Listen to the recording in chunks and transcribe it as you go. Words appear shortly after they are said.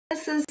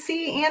is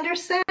C.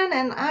 Anderson,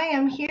 and I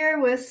am here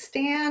with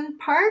Stan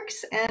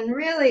Parks, and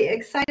really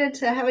excited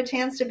to have a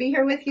chance to be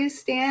here with you,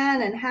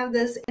 Stan, and have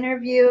this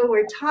interview.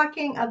 We're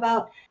talking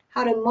about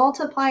how to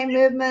multiply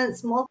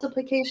movements,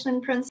 multiplication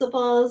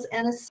principles,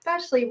 and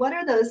especially what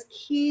are those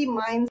key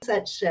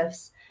mindset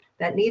shifts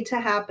that need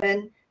to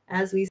happen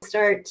as we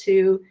start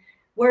to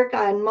work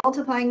on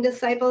multiplying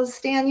disciples.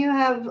 Stan, you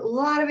have a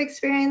lot of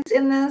experience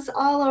in this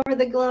all over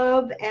the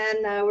globe,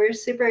 and we're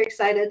super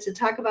excited to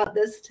talk about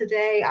this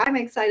today. I'm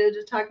excited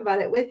to talk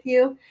about it with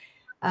you.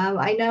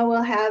 I know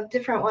we'll have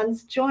different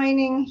ones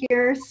joining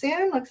here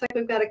soon. Looks like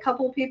we've got a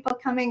couple people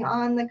coming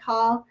on the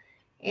call.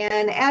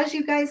 And as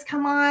you guys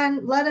come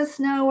on, let us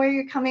know where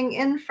you're coming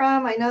in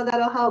from. I know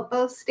that'll help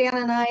both Stan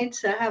and I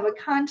to have a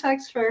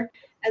context for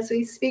as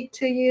we speak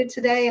to you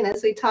today and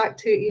as we talk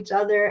to each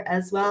other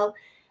as well.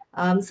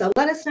 So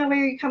let us know where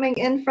you're coming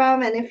in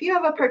from. And if you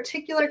have a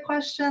particular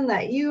question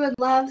that you would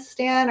love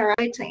Stan or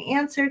I to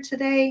answer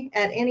today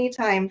at any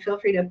time, feel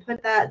free to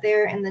put that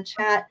there in the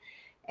chat.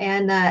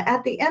 And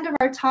at the end of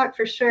our talk,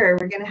 for sure,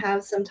 we're going to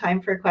have some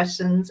time for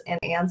questions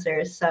and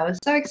answers. So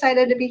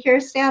excited to be here.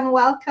 Stan,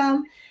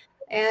 welcome.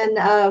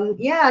 And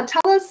yeah,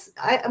 tell us,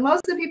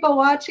 most of the people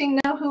watching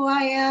know who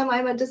I am.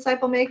 I'm a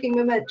disciple making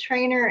movement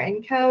trainer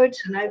and coach,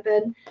 and I've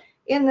been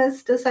in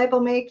this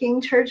disciple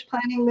making church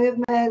planning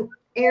movement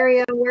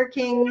area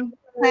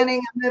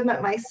planning a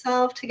movement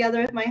myself together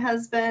with my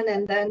husband,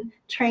 and then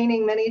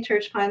training many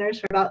church planners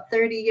for about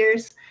 30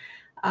 years.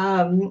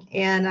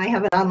 And I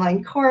have an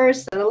online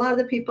course that a lot of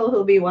the people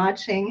who'll be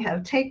watching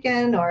have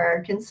taken or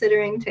are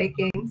considering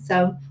taking.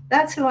 So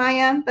that's who I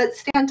am. But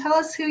Stan, tell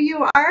us who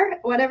you are,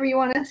 whatever you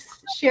want to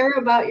share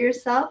about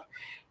yourself.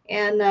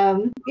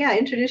 And yeah,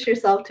 introduce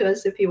yourself to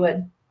us if you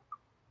would.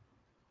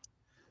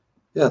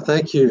 Yeah,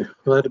 thank you.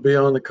 Glad to be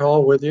on the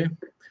call with you.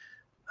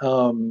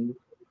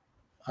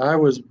 I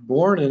was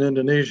born in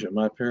Indonesia.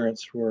 My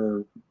parents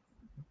were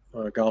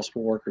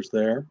gospel workers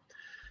there.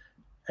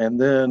 And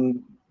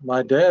then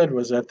my dad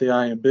was at the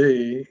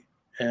IMB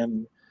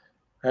and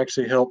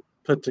actually helped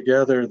put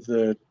together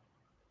the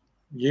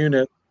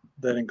unit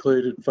that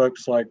included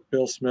folks like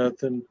Bill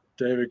Smith and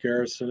David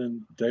Garrison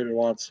and David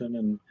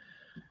Watson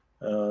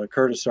and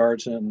Curtis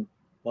Sargent, and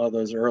a lot of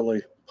those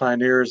early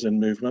pioneers in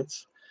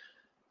movements.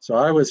 So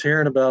I was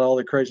hearing about all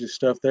the crazy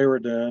stuff they were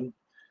doing,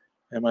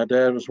 and my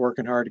dad was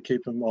working hard to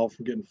keep them all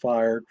from getting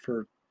fired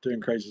for doing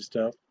crazy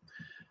stuff.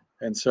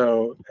 And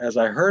so as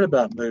I heard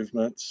about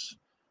movements,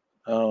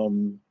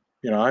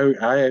 you know,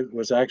 I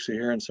was actually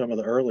hearing some of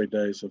the early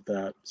days of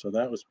that. So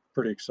that was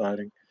pretty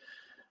exciting.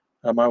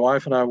 My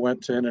wife and I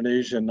went to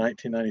Indonesia in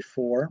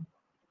 1994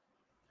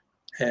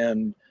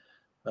 and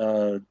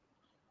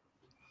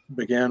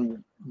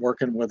began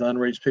working with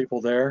unreached people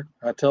there.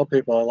 I tell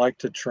people I like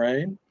to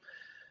train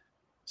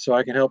so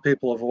I can help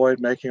people avoid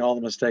making all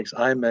the mistakes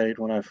I made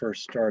when I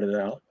first started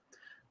out.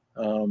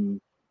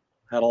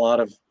 Had a lot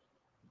of,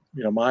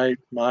 you know, my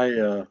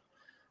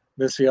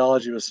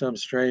missiology was some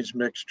strange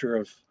mixture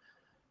of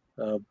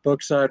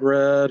books I'd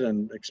read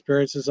and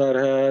experiences I'd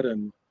had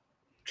and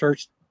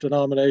church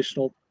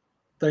denominational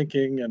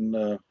thinking, and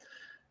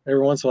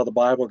every once in a while the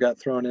Bible got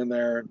thrown in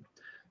there.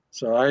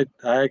 So I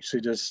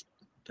actually just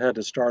had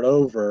to start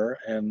over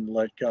and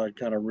let God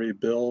kind of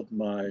rebuild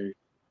my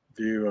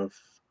view of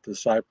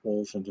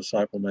disciples and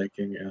disciple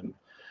making and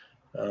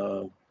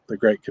the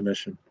Great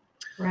Commission.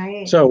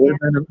 Right. So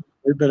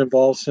we've been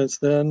involved since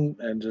then,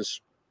 and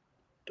just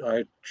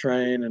I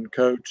train and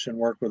coach and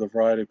work with a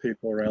variety of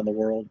people around the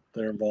world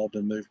that are involved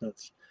in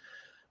movements.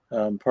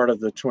 Part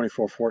of the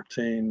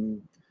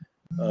 2414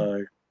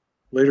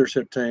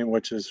 leadership team,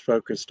 which is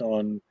focused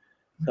on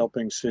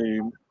helping see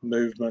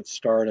movements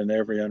start in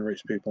every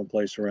unreached people and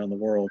place around the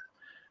world.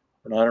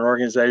 We're not an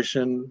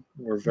organization.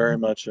 We're very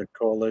much a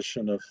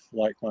coalition of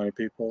like-minded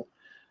people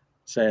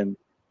saying,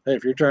 hey,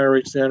 if you're trying to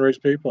reach the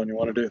unreached people and you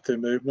want to do it through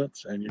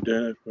movements and you're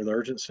doing it with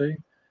urgency,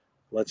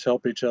 let's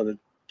help each other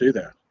do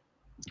that.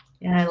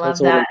 Yeah, I love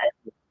that.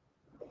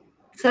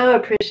 So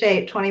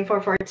appreciate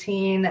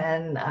 2414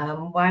 and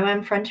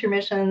YWAM Frontier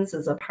Missions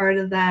is a part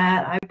of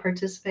that. I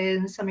participated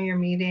in some of your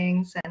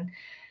meetings and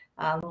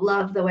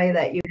love the way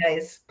that you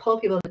guys pull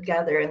people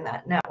together in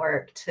that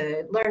network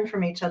to learn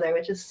from each other,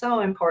 which is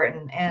so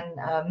important.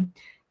 And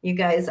you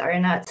guys are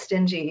not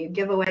stingy. You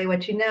give away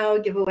what you know,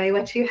 give away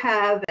what you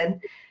have,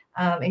 and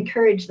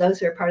encourage those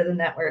who are part of the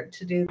network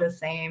to do the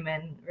same,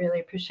 and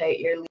really appreciate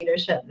your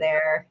leadership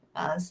there,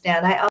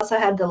 Stan. I also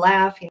had to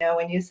laugh, you know,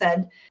 when you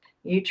said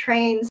you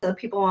train so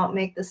people won't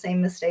make the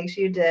same mistakes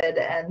you did.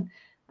 And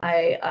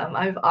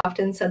I've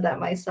often said that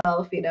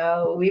myself, you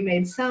know, we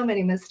made so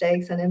many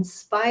mistakes, and in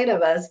spite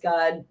of us,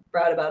 God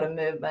brought about a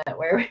movement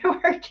where we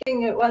were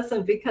working. It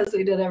wasn't because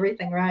we did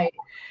everything right.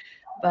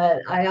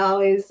 But I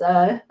always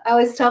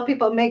tell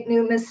people, make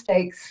new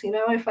mistakes. You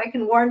know, if I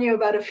can warn you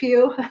about a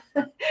few,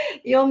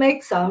 you'll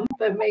make some,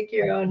 but make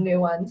your own new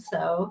ones.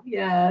 So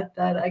yeah,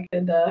 that I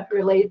could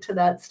relate to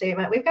that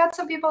statement. We've got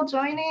some people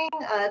joining.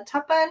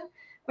 Tapan,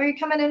 where are you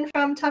coming in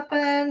from,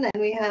 Tapan?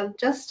 And we have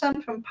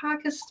Justin from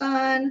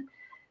Pakistan.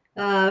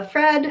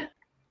 Fred,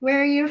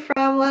 Where are you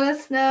from? Let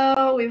us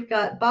know. We've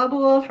got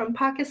Babul from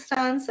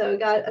Pakistan, so we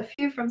got a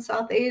few from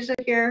South Asia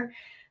here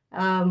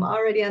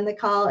already on the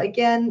call.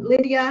 Again,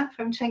 Lydia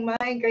from Chiang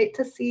Mai. Great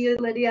to see you,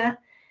 Lydia.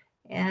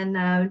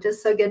 And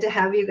just so good to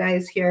have you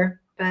guys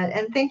here.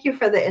 And thank you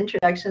for the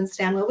introduction,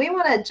 Stan. Well, we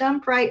want to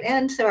jump right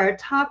into our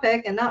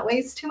topic and not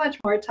waste too much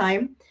more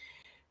time.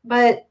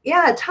 But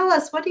yeah, tell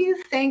us, what do you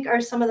think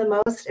are some of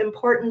the most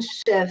important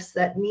shifts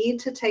that need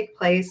to take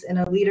place in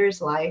a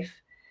leader's life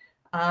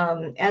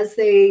as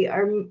they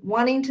are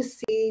wanting to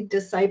see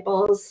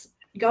disciples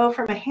go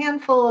from a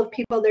handful of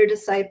people they're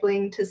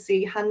discipling to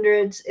see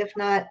hundreds, if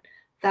not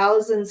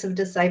thousands of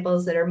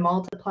disciples that are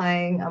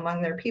multiplying among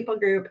their people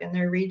group in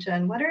their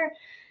region? What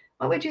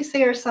would you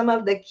say are some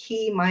of the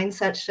key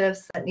mindset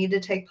shifts that need to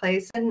take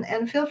place?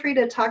 And feel free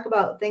to talk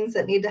about things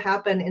that need to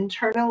happen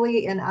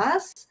internally in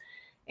us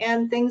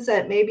and things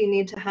that maybe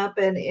need to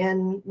happen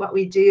in what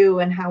we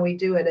do and how we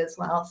do it as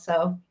well.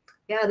 So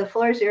yeah, the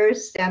floor is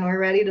yours, Stan. We're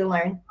ready to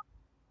learn.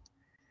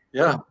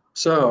 Yeah,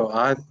 so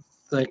I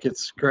think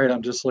it's great.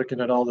 I'm just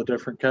looking at all the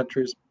different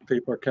countries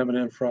people are coming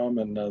in from,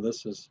 and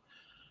this is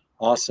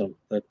awesome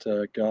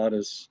that God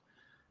is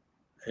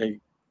a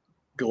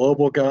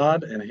global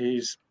God, and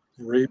He's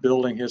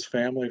rebuilding His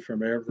family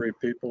from every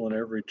people and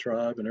every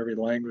tribe and every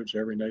language,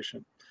 every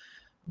nation.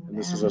 And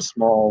this is a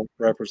small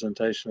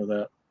representation of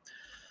that.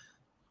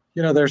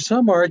 You know, there's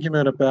some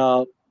argument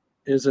about,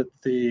 is it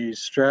the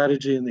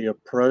strategy and the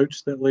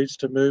approach that leads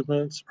to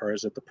movements, or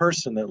is it the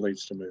person that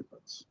leads to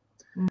movements?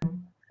 Mm-hmm.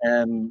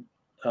 And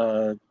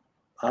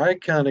I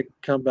kind of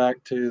come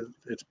back to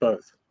it's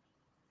both.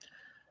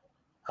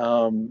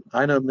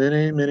 I know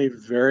many, many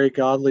very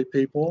godly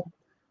people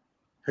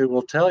who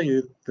will tell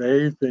you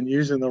they've been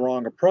using the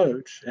wrong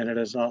approach and it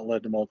has not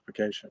led to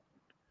multiplication.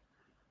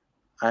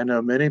 I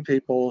know many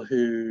people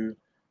who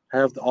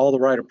have all the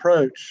right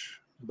approach,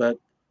 but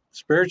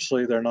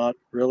spiritually they're not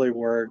really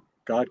where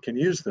God can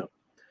use them.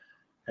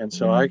 And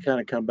so I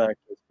kind of come back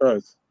to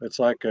both. It's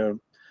like a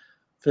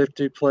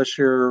 50 plus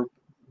year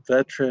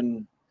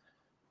veteran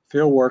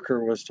field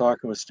worker was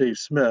talking with Steve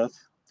Smith,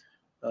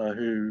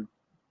 who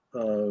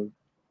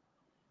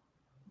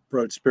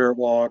wrote Spirit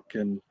Walk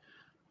and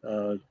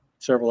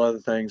several other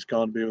things,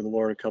 gone to be with the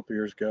Lord a couple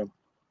years ago.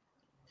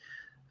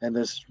 And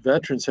this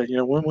veteran said, you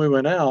know, when we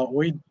went out,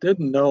 we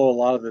didn't know a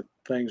lot of the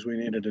things we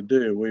needed to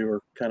do. We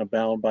were kind of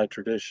bound by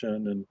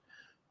tradition and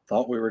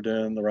thought we were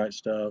doing the right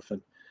stuff.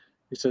 And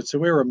he said, so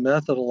we were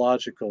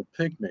methodological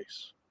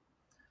pygmies.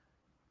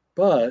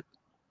 But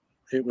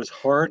it was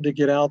hard to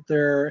get out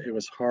there. It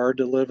was hard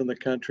to live in the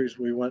countries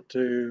we went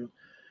to.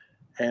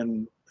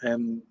 And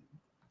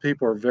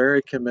people are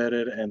very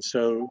committed. And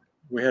so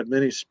we had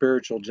many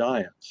spiritual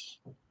giants.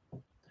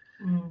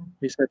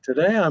 He said,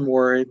 today I'm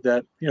worried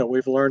that, you know,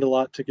 we've learned a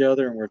lot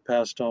together and we've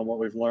passed on what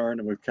we've learned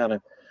and we've kind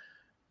of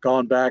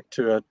gone back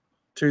to a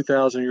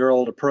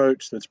 2,000-year-old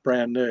approach that's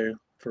brand new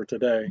for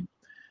today.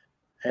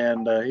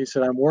 And he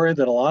said, I'm worried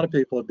that a lot of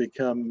people have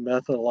become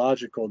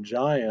methodological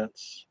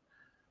giants,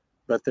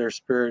 but they're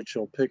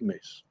spiritual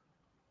pygmies.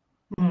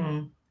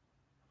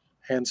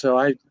 And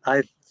so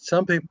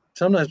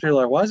sometimes people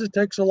are like, why does it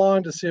take so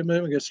long to see a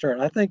movement get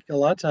started? I think a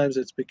lot of times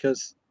it's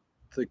because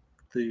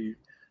the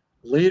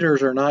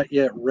leaders are not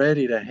yet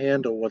ready to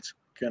handle what's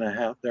they're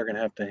going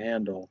to have to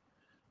handle,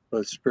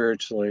 both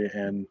spiritually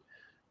and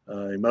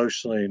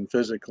emotionally and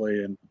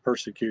physically and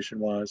persecution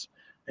wise.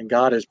 And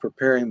God is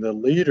preparing the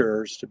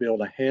leaders to be able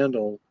to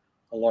handle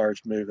a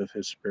large move of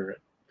His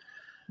Spirit.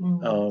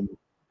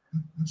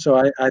 So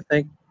I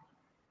think,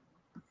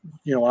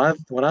 you know,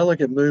 when I look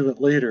at movement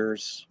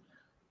leaders,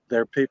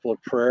 they're people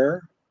of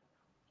prayer.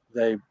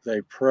 They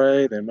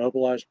pray, they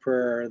mobilize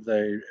prayer.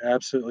 They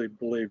absolutely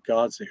believe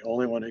God's the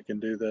only one who can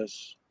do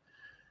this.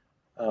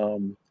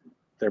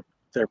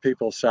 They're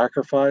people of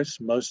sacrifice.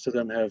 Most of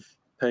them have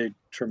paid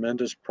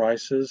tremendous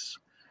prices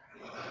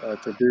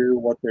to do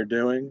what they're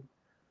doing.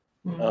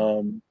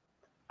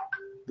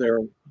 They're,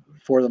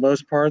 for the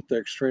most part,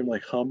 they're extremely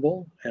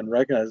humble and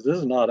recognize this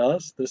is not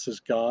us, this is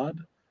God.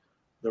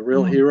 The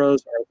real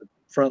heroes are the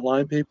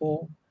frontline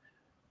people.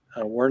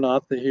 We're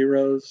not the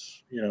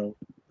heroes, you know,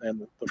 and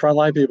the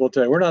frontline people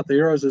tell you, we're not the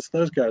heroes, it's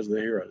those guys are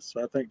the heroes.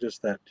 So I think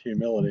just that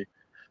humility.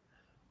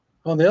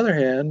 On the other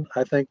hand,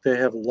 I think they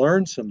have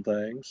learned some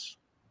things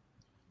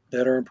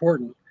that are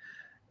important,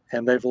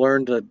 and they've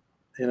learned to,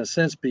 in a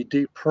sense, be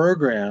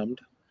deprogrammed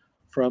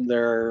from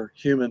their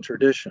human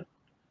tradition,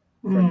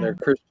 from their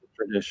Christian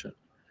tradition.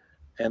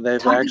 And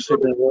they've Talk actually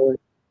been really...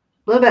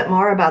 A little bit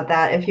more about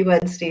that, if you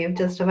would, Steve,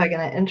 just if I can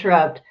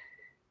interrupt.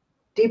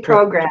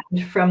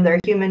 Deprogrammed from their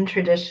human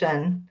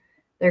tradition,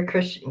 their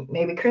Christian,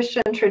 maybe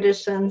Christian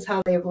traditions,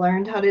 how they've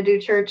learned how to do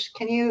church.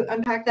 Can you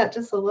unpack that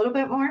just a little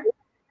bit more?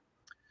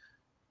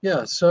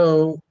 Yeah,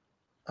 so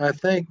I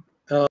think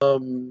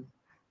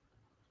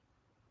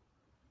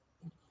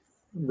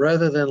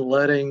rather than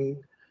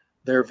letting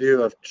their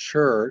view of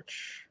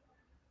church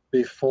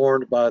be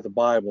formed by the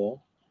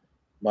Bible,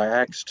 by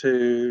Acts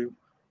 2,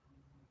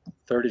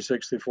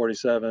 36 through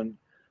 47,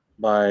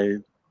 by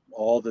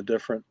all the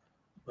different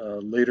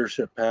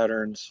leadership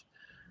patterns,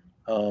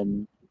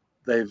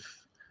 they've,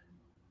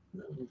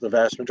 the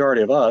vast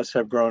majority of us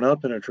have grown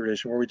up in a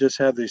tradition where we just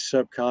have these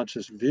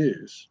subconscious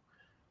views.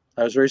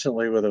 I was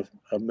recently with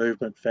a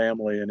movement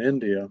family in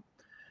India,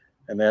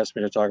 and they asked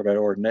me to talk about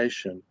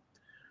ordination.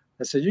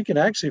 I said, you can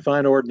actually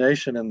find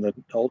ordination in the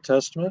Old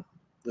Testament.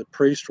 The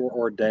priests were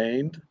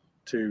ordained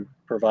to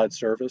provide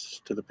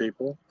service to the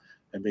people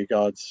and be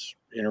God's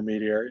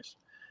intermediaries.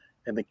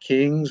 And the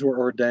kings were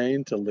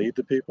ordained to lead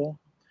the people.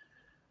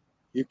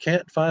 You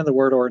can't find the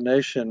word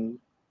ordination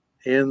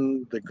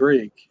in the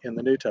Greek in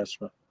the New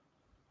Testament.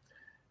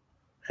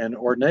 And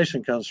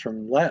ordination comes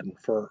from Latin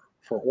for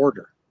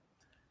order.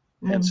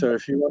 And so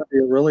if you want to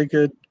be a really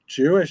good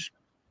Jewish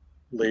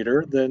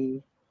leader,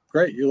 then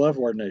great, you love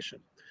ordination.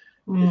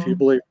 If you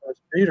believe First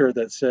Peter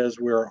that says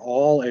we're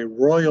all a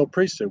royal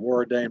priesthood, we're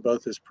ordained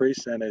both as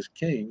priests and as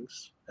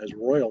kings, as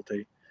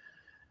royalty,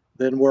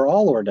 then we're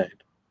all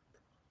ordained.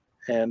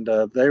 And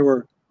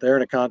they're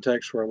in a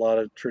context where a lot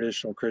of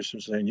traditional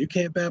Christians are saying, you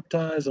can't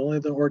baptize, only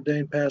the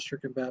ordained pastor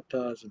can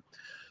baptize. And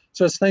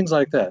so it's things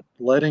like that,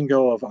 letting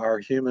go of our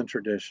human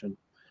tradition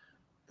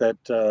that,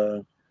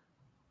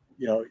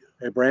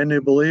 a brand new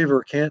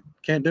believer can't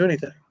do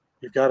anything.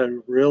 You've got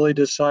to really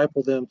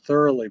disciple them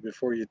thoroughly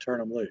before you turn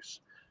them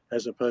loose,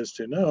 as opposed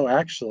to, no,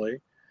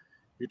 actually,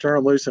 you turn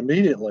them loose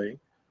immediately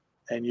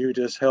and you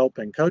just help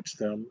and coach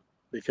them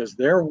because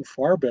they're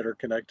far better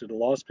connected to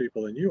lost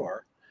people than you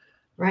are.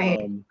 Right.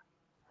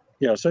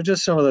 So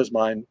just some of those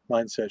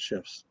mindset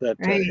shifts that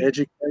Right.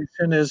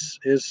 Education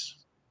is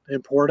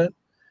important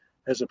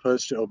as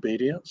opposed to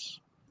obedience.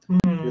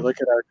 If you look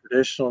at our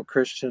traditional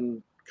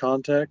Christian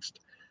context,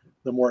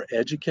 the more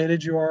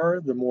educated you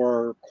are, the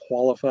more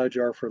qualified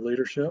you are for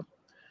leadership,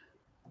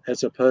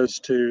 as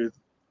opposed to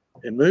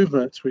in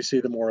movements, we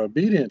see the more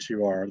obedient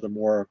you are, the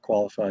more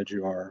qualified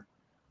you are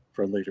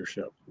for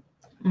leadership.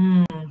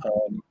 I'm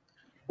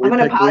going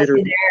to pause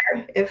you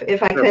there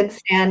if I could,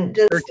 Stan.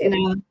 Just,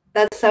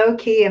 that's so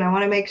key. And I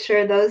want to make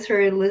sure those who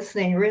are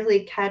listening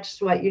really catch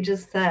what you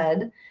just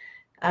said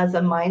as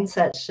a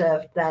mindset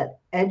shift, that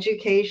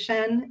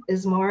education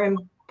is more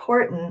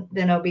important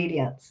than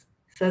obedience.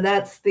 So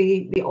that's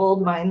the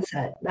old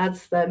mindset.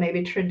 That's the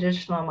maybe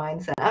traditional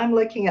mindset. I'm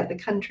looking at the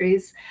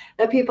countries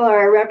that people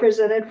are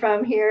represented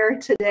from here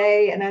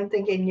today, and I'm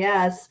thinking,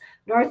 yes,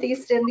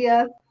 Northeast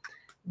India,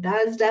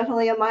 that is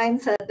definitely a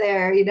mindset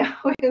there. We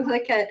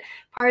look at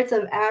parts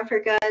of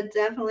Africa,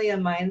 definitely a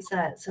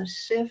mindset. So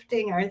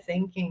shifting our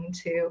thinking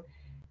to,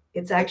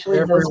 it's actually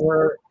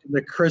everywhere in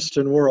the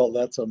Christian world,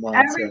 that's a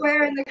mindset.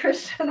 Everywhere in the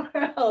Christian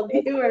world.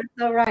 You are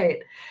so right.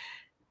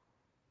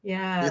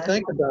 Yeah. You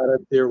think about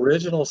it, the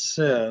original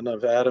sin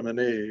of Adam and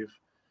Eve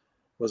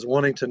was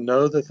wanting to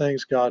know the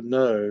things God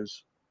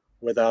knows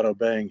without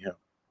obeying him.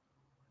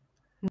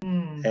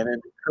 And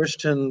in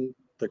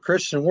the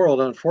Christian world,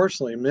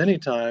 unfortunately, many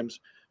times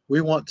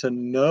we want to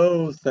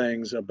know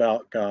things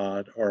about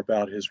God or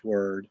about his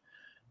word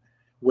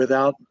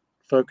without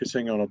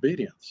focusing on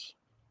obedience.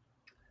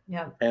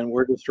 Yeah. And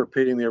we're just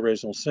repeating the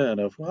original sin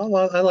of, well,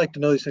 I like to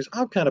know these things.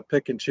 I'll kind of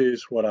pick and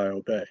choose what I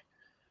obey,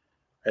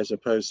 as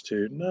opposed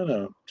to,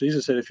 no.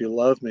 Jesus said, if you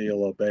love me,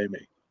 you'll obey me.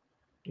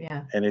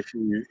 Yeah. And if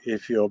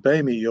you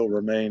obey me, you'll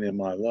remain in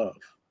my love.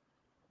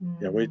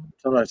 We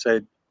sometimes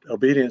say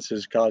obedience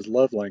is God's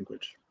love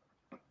language.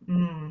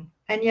 And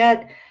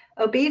yet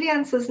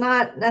obedience is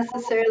not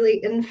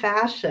necessarily in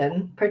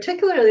fashion,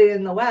 particularly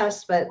in the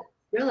West, but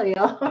really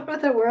all over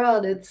the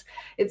world.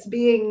 It's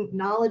being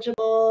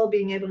knowledgeable,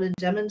 being able to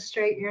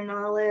demonstrate your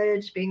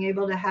knowledge, being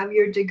able to have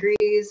your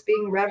degrees,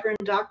 being Reverend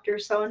Dr.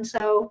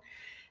 So-and-so.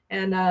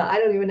 And I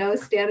don't even know,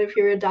 Stan, if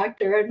you're a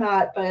doctor or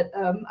not, but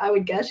I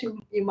would guess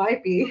you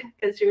might be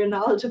because you're a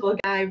knowledgeable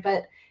guy.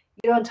 But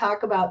you don't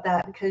talk about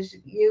that because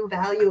you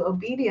value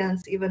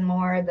obedience even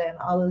more than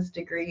all those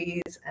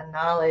degrees and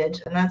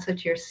knowledge. And that's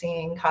what you're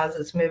seeing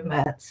causes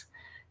movements.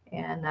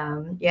 And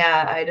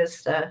I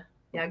just, go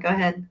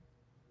ahead.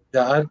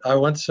 Yeah, I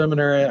went to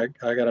seminary.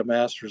 I got a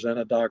master's and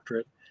a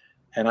doctorate.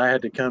 And I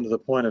had to come to the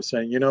point of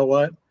saying, you know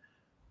what?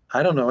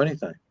 I don't know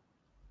anything.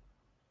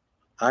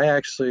 I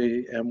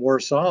actually am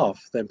worse off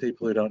than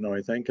people who don't know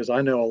anything because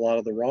I know a lot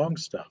of the wrong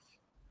stuff.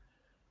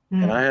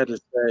 And I had to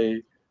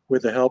say,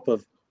 with the help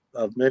of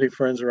many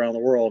friends around the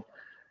world,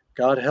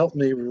 God helped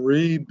me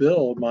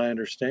rebuild my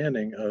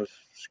understanding of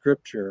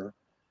Scripture.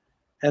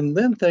 And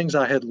then things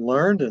I had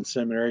learned in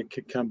seminary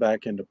could come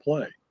back into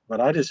play.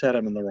 But I just had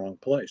them in the wrong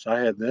place. I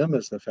had them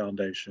as the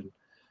foundation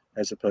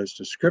as opposed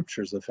to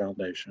Scripture as the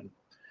foundation.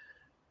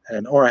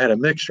 Or I had a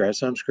mixture. I had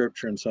some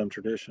Scripture and some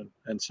tradition.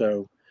 And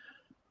so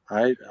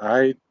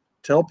I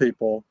tell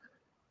people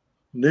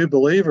new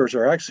believers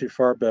are actually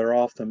far better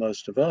off than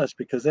most of us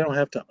because they don't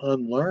have to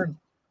unlearn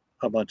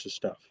a bunch of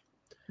stuff.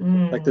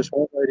 Like this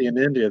old lady in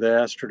India, they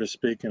asked her to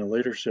speak in a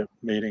leadership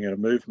meeting at a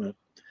movement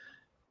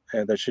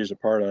that she's a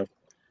part of.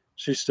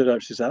 She stood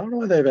up. She said, I don't know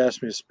why they've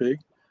asked me to speak.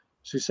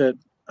 She said,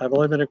 I've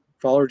only been a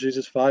follower of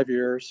Jesus 5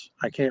 years.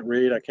 I can't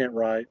read. I can't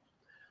write.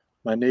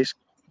 My niece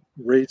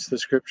reads the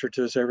scripture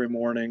to us every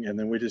morning, and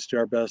then we just do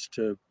our best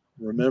to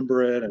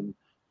remember it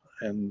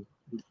and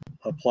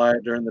apply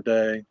it during the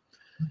day.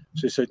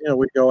 She said,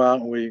 we go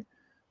out and we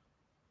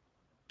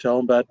tell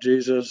them about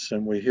Jesus,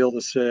 and we heal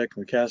the sick,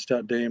 and we cast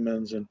out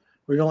demons, and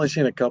we've only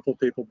seen a couple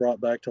people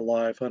brought back to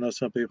life. I know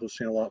some people have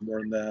seen a lot more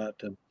than that,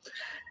 and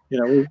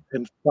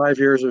in 5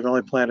 years we've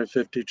only planted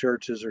 50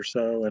 churches or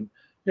so, and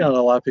a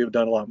lot of people have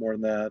done a lot more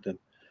than that,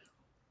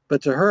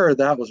 but to her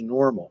that was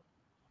normal.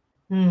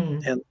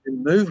 Mm. And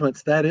in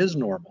movements, that is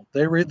normal.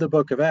 They read the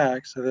book of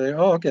Acts and they,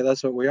 oh, okay,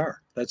 that's what we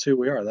are. That's who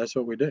we are. That's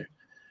what we do.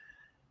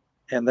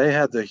 And they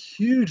had the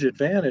huge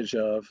advantage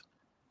of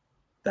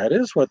that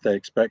is what they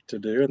expect to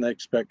do, and they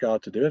expect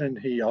God to do it, and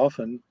He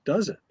often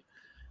does it.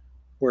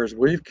 Whereas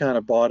we've kind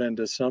of bought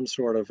into some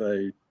sort of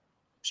a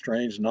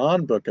strange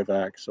non-book of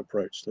Acts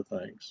approach to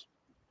things.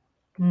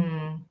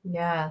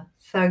 Yeah,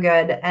 so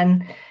good.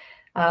 And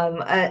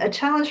a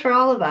challenge for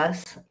all of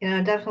us,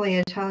 definitely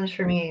a challenge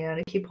for me,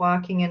 to keep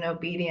walking in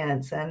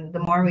obedience. And the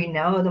more we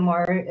know, the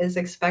more is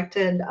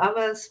expected of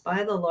us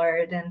by the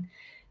Lord.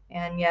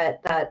 And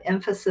yet that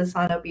emphasis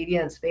on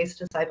obedience-based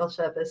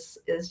discipleship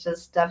is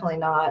just definitely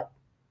not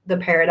the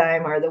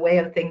paradigm or the way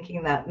of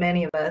thinking that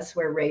many of us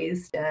were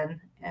raised in.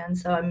 And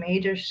so a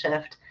major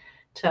shift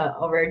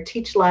to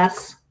teach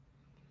less,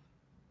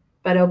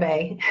 but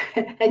obey,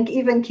 and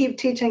even keep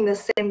teaching the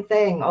same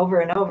thing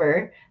over and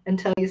over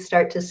until you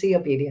start to see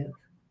obedience.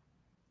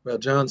 Well,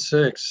 John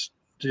 6,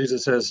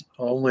 Jesus says,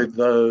 only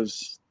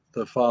those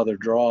the Father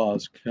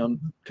draws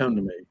come to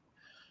me.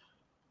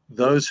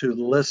 Those who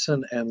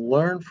listen and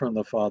learn from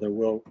the Father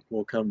will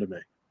come to me.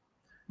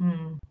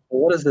 Mm.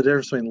 Well, what is the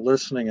difference between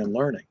listening and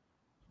learning?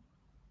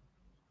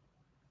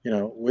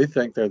 We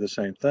think they're the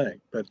same thing,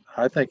 but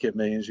I think it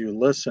means you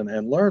listen,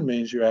 and learn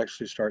means you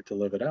actually start to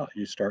live it out.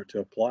 You start to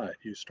apply it.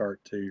 It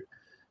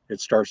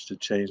starts to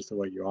change the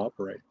way you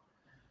operate.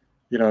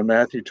 In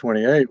Matthew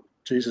 28,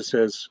 Jesus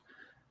says,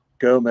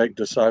 go make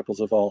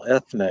disciples of all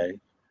ethne,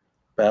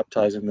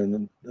 baptizing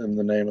them in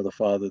the name of the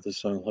Father, the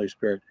Son, and the Holy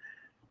Spirit,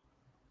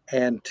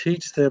 and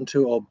teach them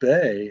to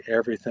obey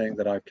everything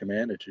that I've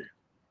commanded you.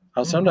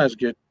 I'll sometimes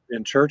get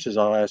in churches,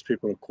 I'll ask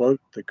people to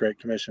quote the Great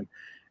Commission,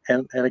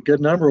 and a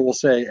good number will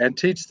say, and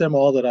teach them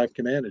all that I've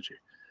commanded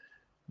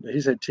you. He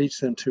said, teach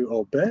them to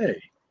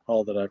obey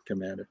all that I've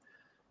commanded.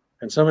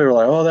 And some people are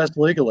like, oh, that's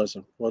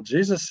legalism. Well,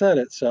 Jesus said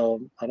it,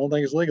 so I don't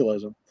think it's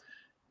legalism.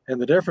 And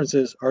the difference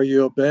is, are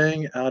you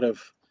obeying out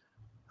of,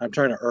 I'm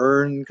trying to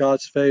earn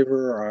God's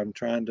favor, or I'm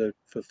trying to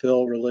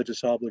fulfill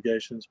religious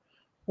obligations?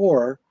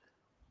 Or,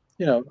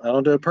 I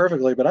don't do it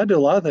perfectly, but I do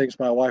a lot of things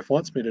my wife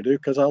wants me to do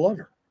because I love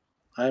her.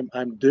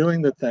 I'm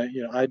doing the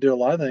thing, I do a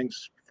lot of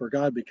things for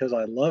God because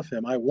I love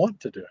Him. I want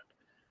to do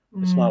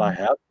it. It's not I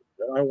have to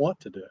do it, I want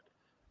to do it.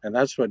 And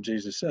that's what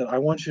Jesus said. I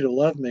want you to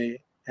love me,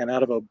 and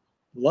out of a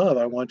love,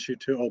 I want you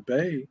to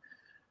obey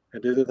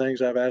and do the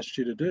things I've asked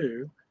you to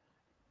do.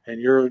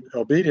 And your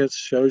obedience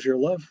shows your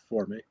love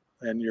for me,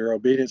 and your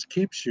obedience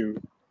keeps you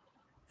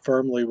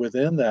firmly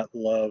within that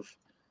love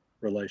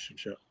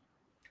relationship.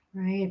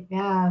 Right.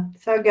 Yeah.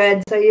 So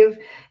good. So you've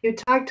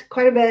talked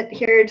quite a bit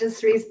here,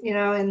 just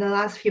in the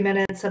last few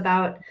minutes,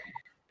 about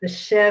the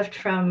shift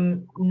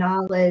from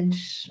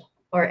knowledge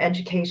or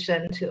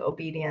education to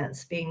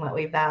obedience being what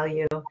we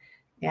value.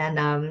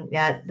 And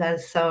yeah, that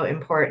is so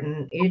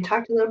important. You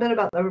talked a little bit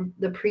about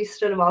the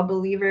priesthood of all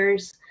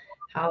believers,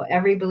 how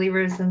every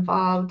believer is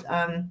involved.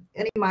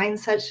 Any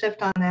mindset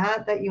shift on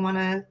that you want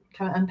to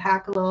kind of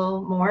unpack a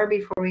little more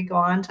before we go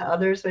on to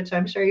others, which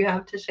I'm sure you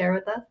have to share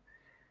with us?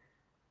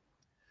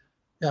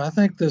 Yeah, I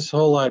think this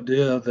whole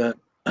idea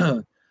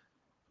that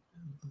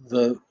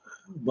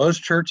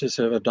most churches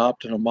have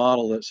adopted a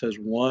model that says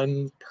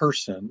one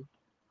person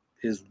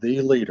is the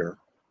leader,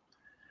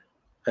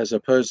 as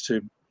opposed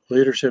to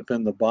leadership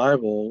in the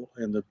Bible,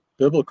 in the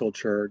biblical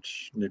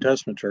church, New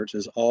Testament church,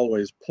 is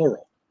always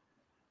plural.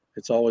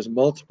 It's always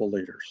multiple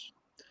leaders.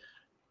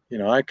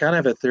 I kind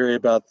of have a theory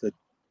about the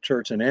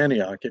church in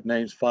Antioch. It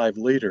names 5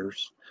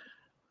 leaders.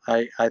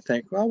 I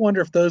think, well, I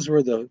wonder if those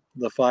were the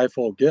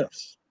fivefold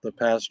gifts: the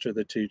pastor,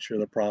 the teacher,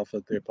 the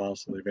prophet, the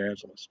apostle, the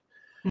evangelist.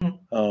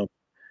 Mm-hmm.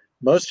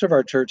 Most of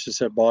our churches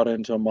have bought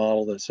into a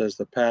model that says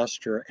the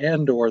pastor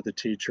and or the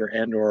teacher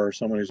and or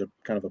someone who's a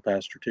kind of a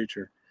pastor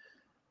teacher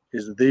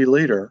is the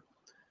leader,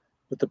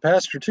 but the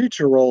pastor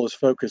teacher role is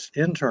focused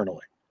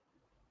internally,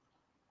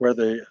 where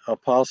the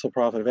apostle,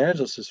 prophet,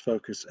 evangelist is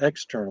focused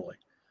externally.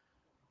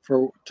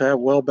 To have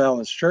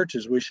well-balanced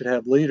churches, we should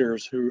have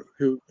leaders who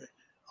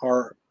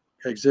are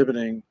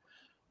exhibiting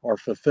or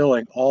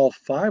fulfilling all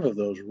 5 of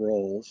those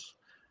roles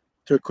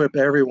to equip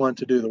everyone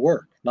to do the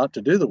work, not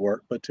to do the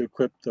work, but to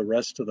equip the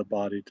rest of the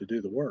body to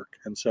do the work.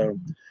 And so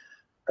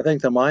I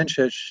think the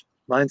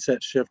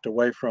mindset shift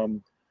away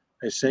from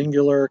a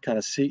singular kind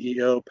of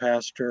CEO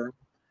pastor,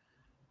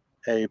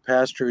 a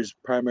pastor who's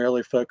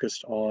primarily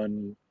focused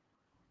on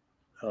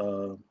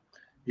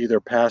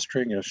either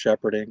pastoring,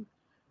 shepherding,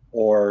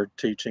 or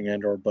teaching,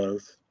 and or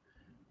both,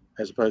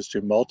 as opposed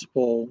to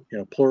multiple,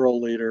 plural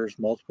leaders,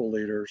 multiple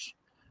leaders,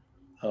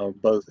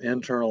 both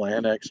internal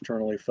and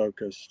externally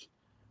focused.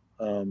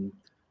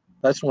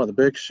 That's one of the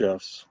big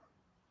shifts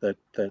that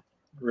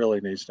really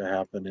needs to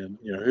happen in,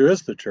 who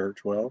is the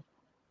church? Well,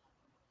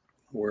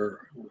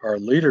 our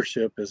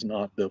leadership is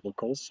not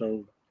biblical,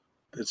 so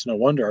it's no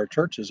wonder our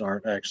churches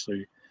aren't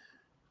actually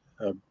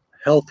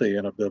healthy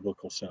in a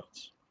biblical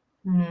sense.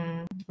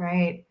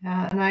 Right.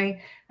 And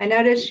I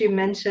noticed you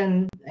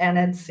mentioned, and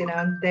it's,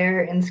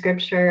 there in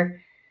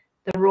scripture,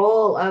 the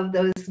role of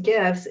those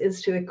gifts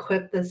is to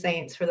equip the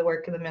saints for the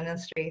work of the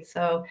ministry.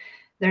 So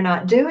they're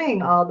not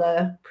doing all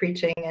the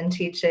preaching and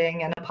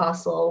teaching and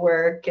apostle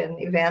work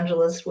and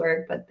evangelist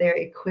work, but they're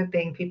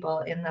equipping people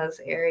in those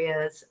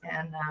areas.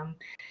 And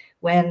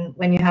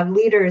when you have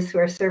leaders who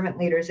are servant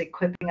leaders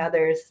equipping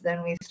others,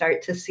 then we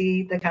start to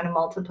see the kind of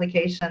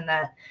multiplication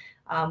that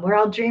we're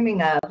all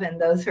dreaming of. And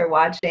those who are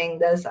watching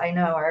this, I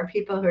know, are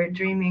people who are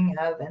dreaming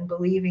of and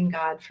believing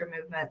God for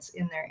movements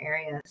in their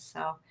areas.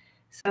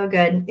 So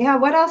good. Yeah.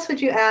 What else would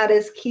you add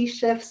as key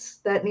shifts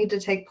that need to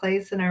take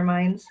place in our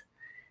minds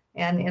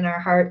and in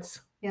our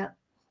hearts? Yeah.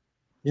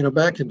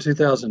 Back in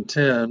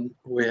 2010,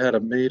 we had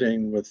a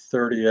meeting with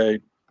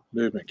 38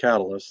 movement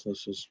catalysts.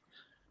 This is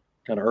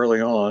kind of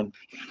early on.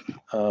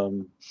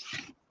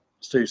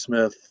 Steve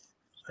Smith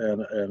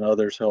and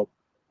others helped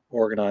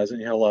organize it.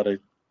 You had a lot of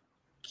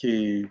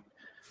key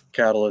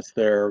catalysts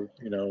there,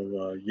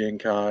 Ying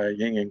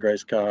and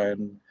Grace Kai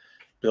and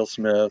Bill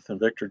Smith and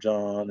Victor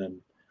John and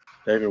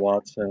David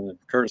Watson and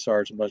Curtis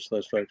Arch and a bunch of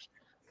those folks.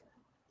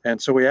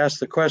 And so we asked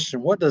the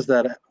question, what does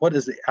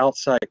the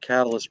outside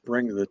catalyst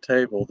bring to the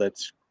table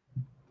that's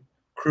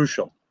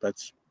crucial,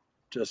 that's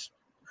just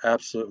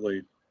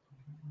absolutely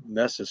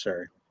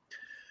necessary?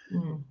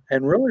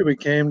 And really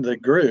the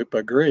group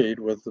agreed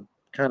with the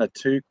kind of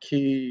two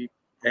key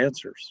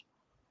answers.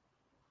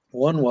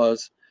 One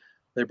was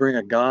they bring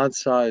a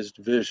God-sized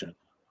vision,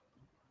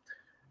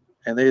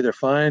 and they either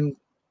find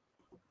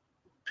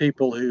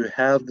people who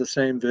have the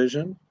same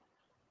vision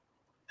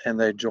and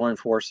they join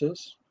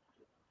forces,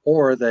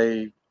 or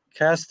they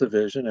cast the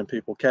vision and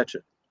people catch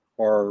it,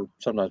 or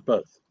sometimes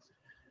both.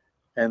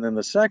 And then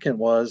the second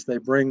was they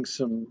bring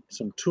some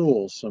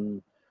tools,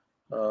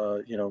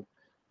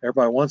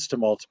 everybody wants to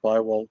multiply.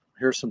 Well,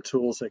 here's some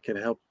tools that can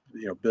help,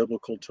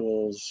 biblical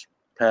tools,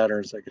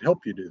 patterns that could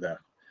help you do that.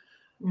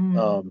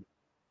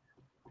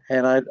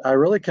 And I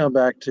really come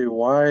back to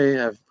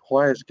why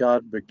has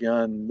God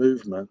begun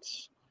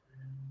movements?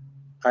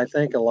 I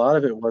think a lot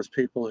of it was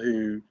people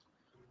who,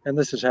 and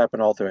this has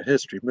happened all throughout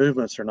history.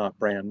 Movements are not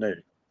brand new.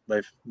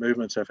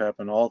 Movements have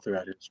happened all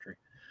throughout history.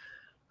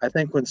 I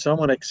think when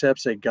someone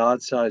accepts a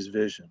God-sized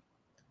vision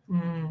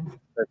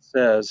that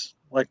says,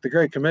 like the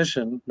Great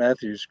Commission,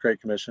 Matthew's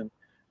Great Commission,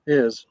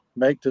 is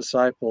make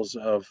disciples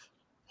of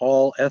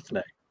all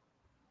ethne.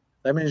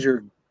 That means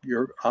your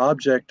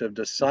object of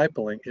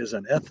discipling is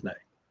an ethne.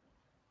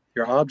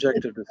 Your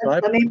object of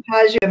discipling. Let me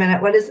pause you a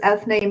minute. What does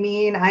ethne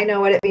mean? I know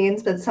what it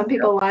means, but some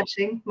people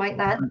watching might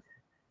not.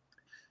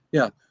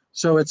 Yeah.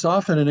 So it's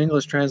often in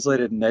English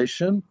translated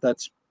nation.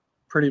 That's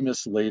pretty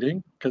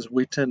misleading because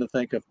we tend to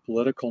think of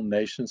political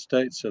nation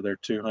states. So they're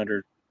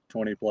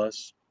 220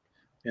 plus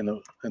in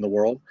the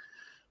world.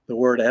 The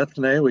word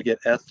ethne, we get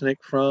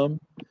ethnic from,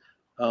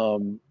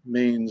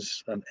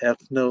 means an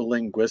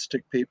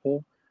ethno-linguistic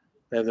people.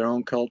 They have their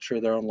own culture,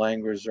 their own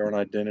language, their own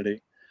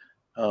identity.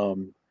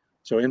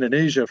 So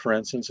Indonesia, for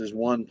instance, is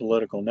one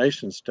political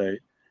nation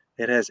state.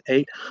 It has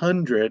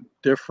 800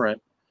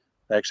 different,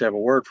 they actually have a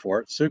word for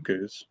it,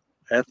 sukus,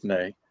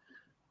 ethne,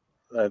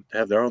 that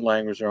have their own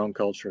language, their own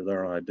culture,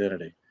 their own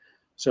identity.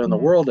 So in the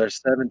world,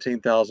 there's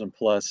 17,000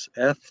 plus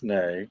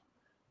ethne,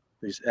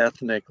 these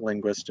ethnic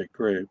linguistic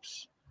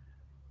groups,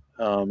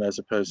 as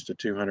opposed to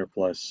 200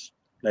 plus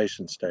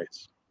nation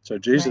states. So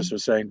Jesus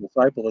was saying,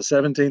 disciple the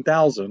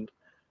 17,000,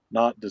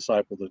 not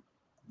disciple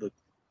the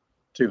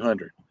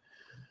 200.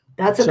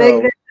 That's a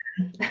big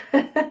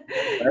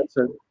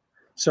vision.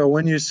 So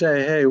when you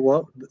say, hey,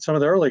 some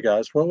of the early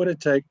guys, what would it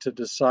take to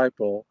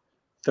disciple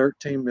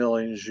 13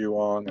 million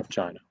Zhuang of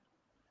China?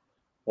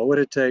 What would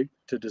it take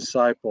to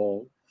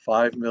disciple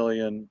 5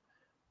 million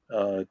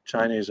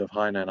Chinese of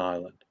Hainan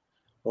Island?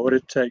 What would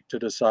it take to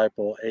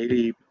disciple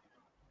 80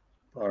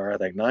 or I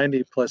think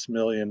 90 plus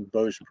million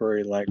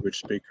Bhojpuri language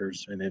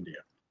speakers in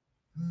India?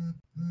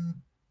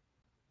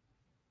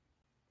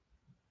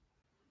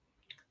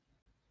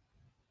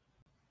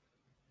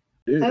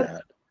 Do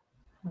that.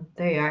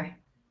 There you are.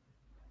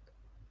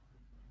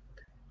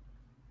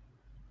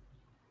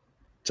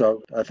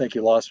 So I think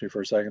you lost me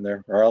for a second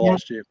there, or I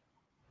lost you.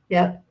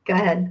 Yep, go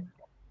ahead.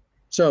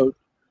 So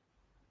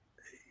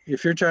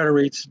if you're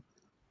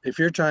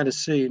trying to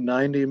see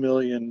 90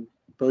 million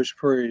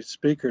Bhojpuri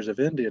speakers of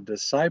India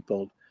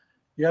discipled,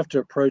 you have to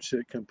approach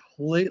it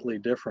completely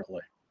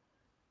differently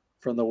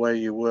from the way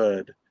you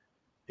would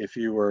if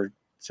you were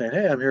saying,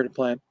 hey, I'm here to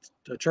plant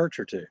a church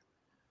or two.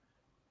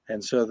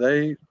 And so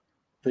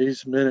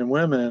these men and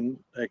women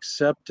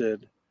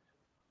accepted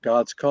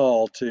God's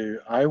call to,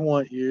 I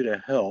want you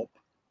to help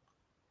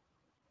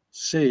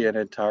see an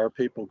entire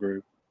people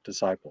group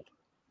discipled,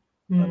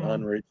 an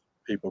unreached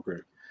people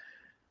group.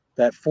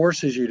 That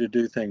forces you to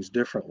do things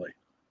differently.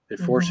 It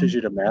forces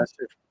you to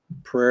massive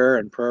prayer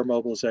and prayer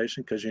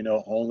mobilization because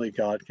only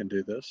God can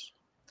do this.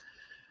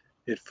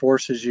 It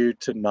forces you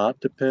to not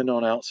depend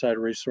on outside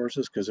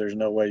resources because there's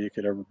no way you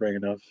could ever bring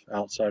enough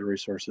outside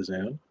resources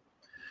in.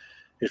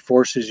 It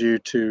forces you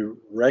to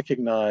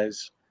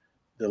recognize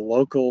the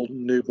local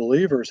new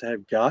believers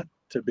have got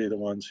to be the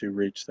ones who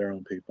reach their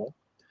own people.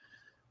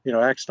 You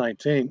know, Acts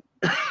 19,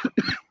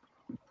 it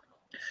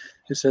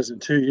says in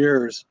 2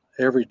 years,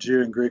 every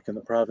Jew and Greek in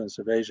the province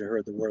of Asia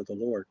heard the word of the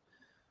Lord.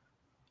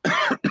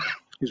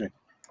 Excuse me.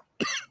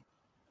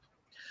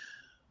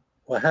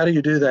 Well, how do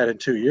you do that in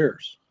 2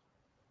 years?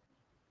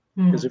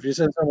 Because if you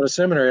send someone to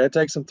seminary, it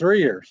takes them 3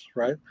 years,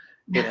 right?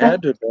 It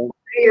had to have been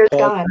 3 years Paul,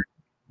 gone.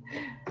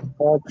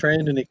 Paul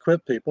trained and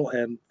equipped people,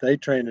 and they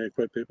trained and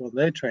equipped people, and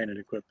they trained and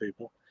equipped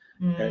people.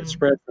 And it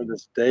spread from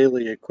this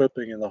daily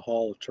equipping in the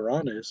hall of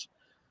Tyrannus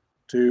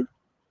to,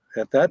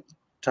 at that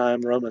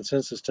time, Roman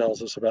census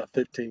tells us about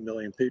 15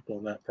 million people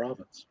in that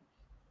province.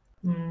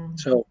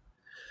 So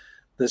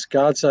this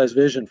God-sized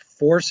vision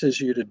forces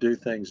you to do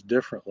things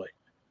differently.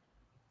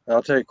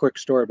 I'll tell you a quick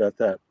story about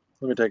that.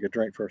 Let me take a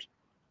drink first.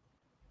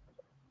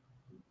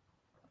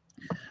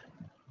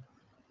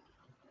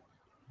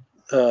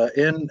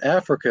 In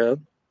Africa,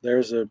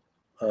 there's a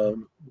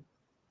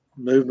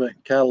movement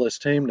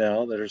catalyst team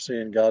now that are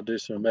seeing God do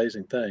some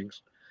amazing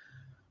things.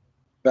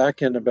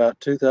 Back in about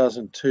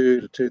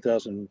 2002 to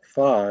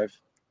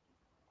 2005,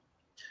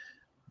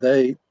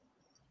 they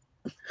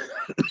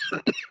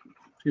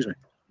excuse me,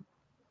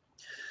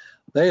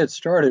 they had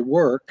started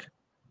work,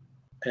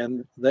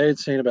 and they had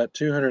seen about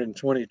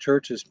 220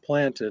 churches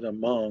planted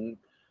among,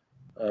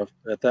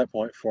 at that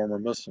point, former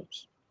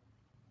Muslims.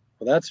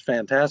 Well, that's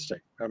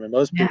fantastic. I mean,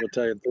 most people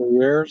tell you 3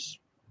 years,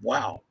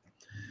 wow.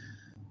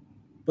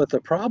 But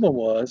the problem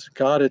was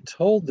God had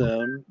told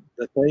them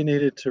that they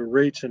needed to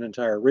reach an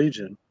entire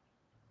region,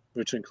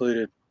 which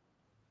included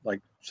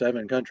like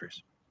 7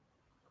 countries.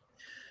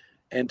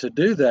 And to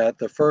do that,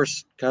 the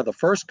first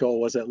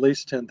goal was at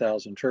least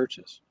 10,000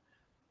 churches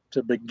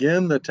to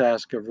begin the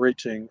task of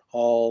reaching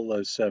all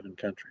those 7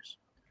 countries.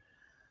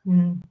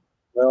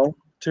 Well,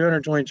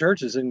 220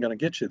 churches isn't going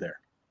to get you there.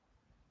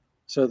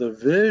 So the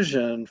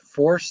vision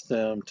forced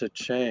them to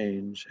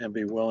change and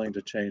be willing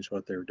to change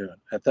what they were doing.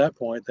 At that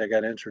point, they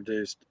got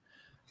introduced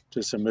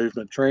to some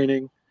movement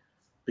training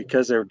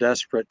because they were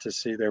desperate to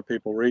see their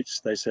people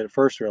reach. They said at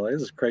first, really,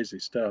 this is crazy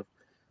stuff.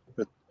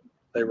 But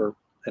they were,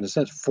 in a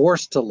sense,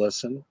 forced to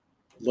listen,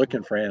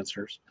 looking for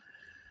answers.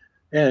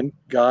 And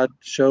God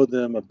showed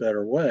them a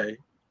better way.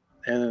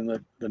 And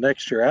in the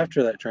next year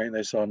after that training,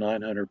 they saw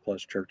 900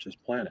 plus churches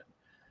planted.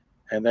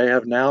 And they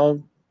have now,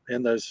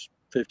 in those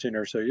 15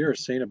 or so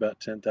years, seen about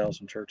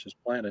 10,000 churches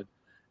planted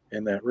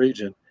in that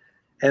region.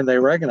 And they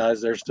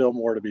recognize there's still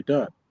more to be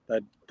done.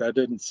 That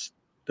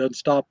doesn't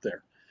stop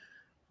there.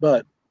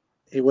 But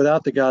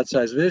without the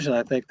God-sized vision,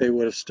 I think they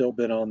would have still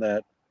been on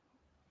that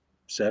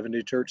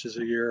 70 churches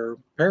a year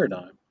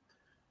paradigm,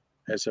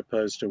 as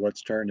opposed to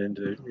what's turned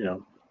into,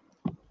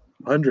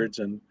 hundreds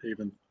and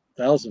even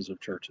thousands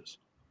of churches.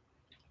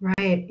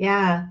 Right.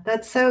 Yeah,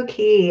 that's so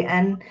key.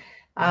 And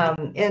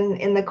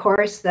in the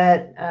course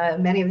that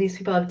many of these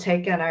people have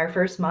taken, our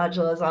first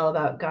module is all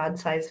about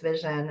God-sized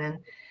vision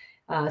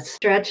and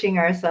stretching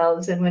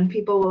ourselves. And when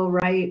people will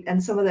write,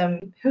 and some of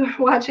them who are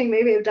watching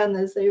maybe have done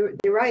this,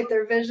 they write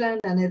their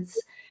vision and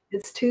it's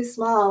too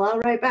small. I'll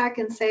write back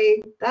and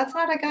say, that's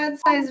not a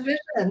God-sized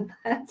vision.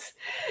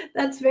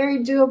 That's very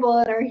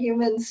doable in our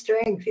human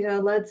strength.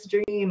 Let's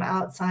dream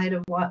outside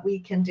of what we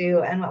can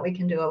do and what we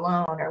can do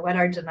alone, or what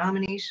our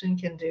denomination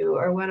can do,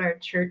 or what our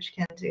church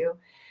can do.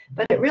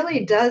 But it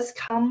really does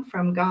come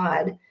from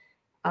God.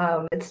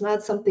 It's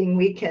not something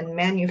we can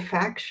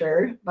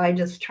manufacture by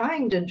just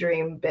trying to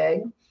dream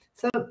big.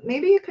 So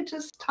maybe you could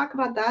just talk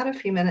about that a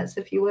few minutes,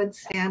 if you would,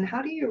 Stan.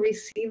 How do you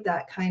receive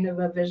that kind of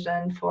a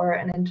vision for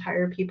an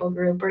entire people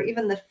group, or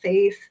even the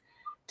faith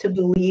to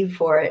believe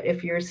for it,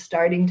 if you're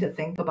starting to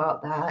think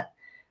about that?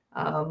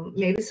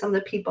 Maybe some of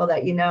the people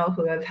that you know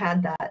who have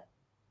had that.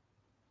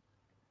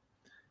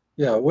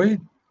 Yeah,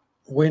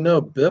 we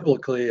know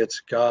biblically it's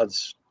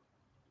God's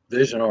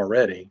vision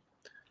already.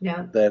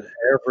 Yeah. That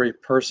every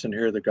person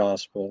hear the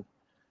gospel,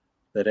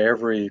 that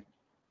every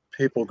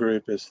people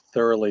group is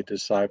thoroughly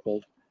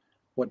discipled.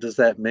 What does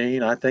that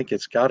mean? I think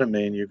it's got to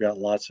mean you've got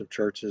lots of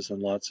churches and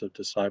lots of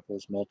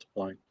disciples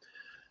multiplying.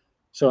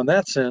 So in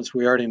that sense,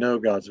 we already know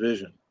God's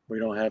vision. We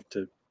don't have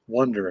to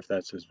wonder if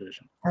that's his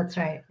vision. That's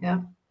right.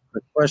 Yeah.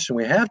 The question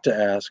we have to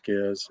ask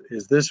is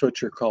this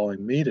what you're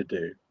calling me to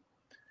do?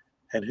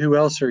 And who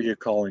else are you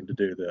calling to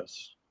do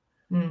this?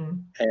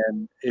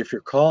 And if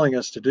you're calling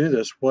us to do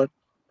this, what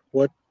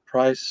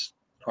price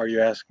are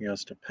you asking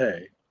us to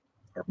pay?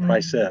 Or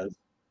prices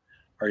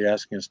are you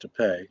asking us to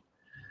pay?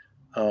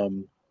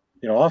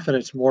 Often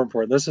it's more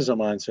important. This is a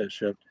mindset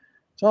shift.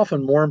 It's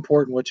often more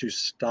important what you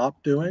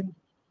stop doing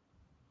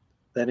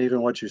than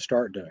even what you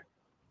start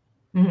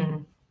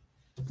doing.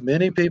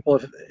 Many people,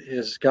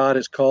 as God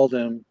has called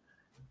them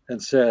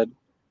and said,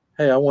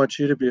 hey, I want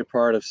you to be a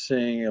part of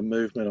seeing a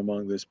movement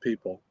among this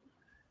people.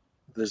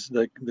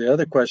 The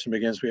other question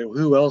begins with,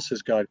 who else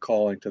is God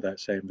calling to that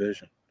same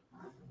vision?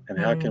 And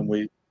how can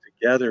we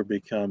together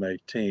become a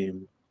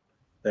team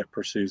that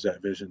pursues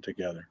that vision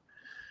together?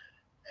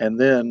 And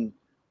then,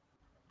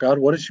 God,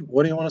 what do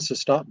you want us to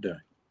stop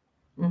doing?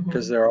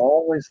 because Mm-hmm. there are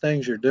always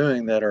things you're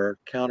doing that are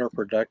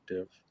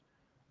counterproductive,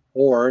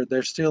 or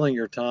they're stealing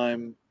your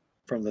time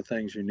from the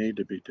things you need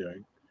to be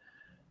doing.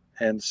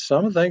 And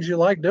some of the things you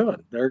like doing,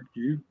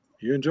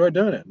 you enjoy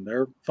doing it, and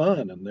they're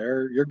fun, and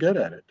you're good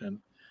at it. And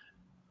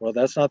well,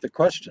 that's not the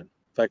question.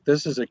 In fact,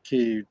 this is a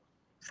key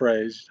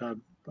phrase.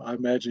 I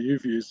imagine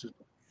you've used it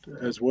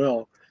as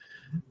well.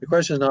 The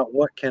question is not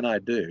what can I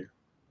do,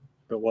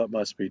 but what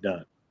must be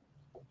done.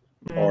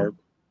 Or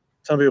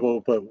some people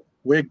will put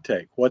wig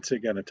take. What's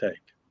it going to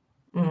take?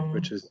 Mm-hmm.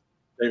 Which is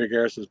David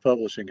Garris's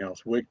publishing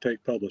house, Wig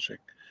Take Publishing.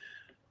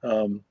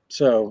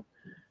 So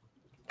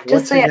Just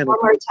what's say it it going to one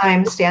more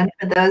time, Stan,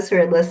 for those who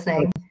are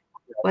listening.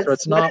 So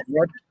it's What not is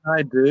what can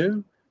I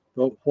do,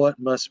 but what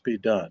must be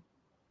done.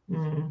 it?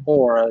 Mm,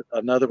 Or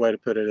another way to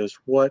put it is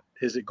what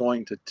is it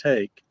going to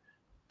take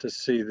to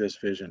see this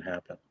vision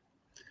happen?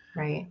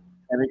 right.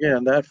 And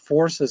again, that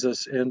forces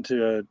us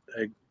into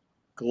a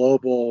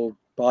global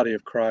body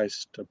of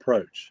Christ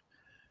approach.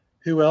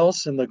 Who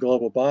else in the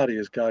global body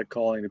is God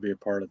calling to be a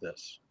part of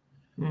this?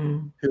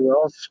 Mm, Who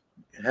else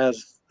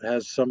has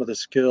some of the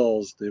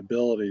skills, the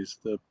abilities,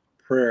 the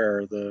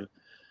prayer, the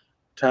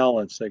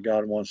talents that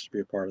God wants to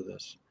be a part of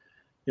this?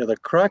 The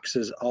crux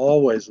is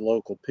always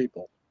local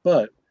people,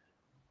 but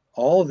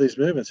all of these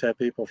movements have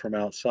people from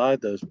outside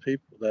those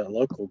people, that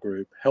local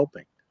group,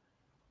 helping.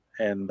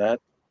 And that,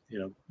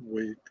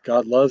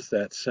 God loves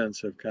that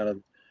sense of kind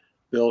of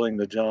building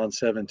the John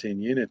 17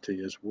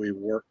 unity as we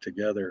work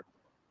together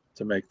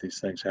to make these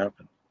things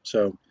happen.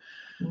 So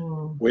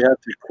mm, we have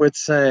to quit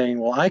saying,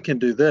 well, I can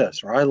do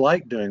this, or I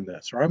like doing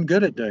this, or I'm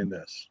good at doing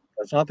this.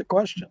 That's not the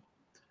question.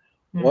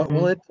 What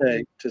will mm, it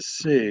take to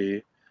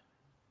see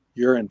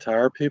your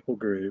entire people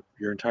group,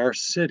 your entire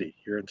city,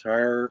 your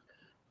entire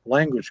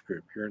language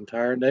group, your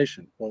entire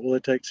nation? What will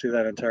it take to see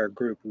that entire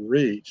group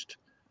reached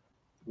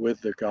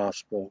with the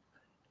gospel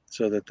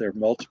so that they're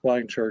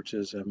multiplying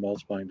churches and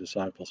multiplying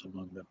disciples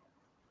among them?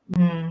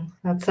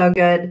 that's so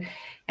good.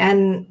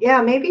 And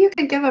yeah, maybe you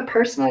could give a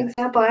personal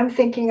example. I'm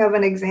thinking of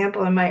an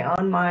example in my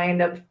own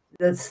mind of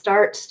the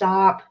start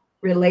stop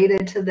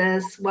related to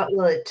this. What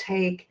will it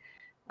take?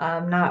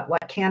 Not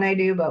what can I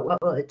do, but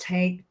what will it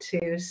take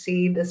to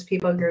see this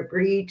people group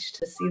reach,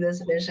 to see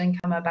this vision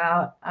come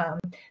about?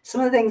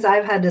 Some of the things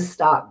I've had to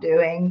stop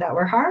doing that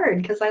were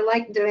hard because I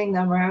liked doing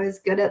them or I was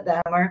good at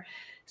them, or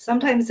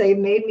sometimes they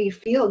made me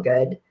feel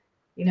good,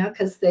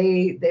 because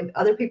they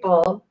other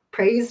people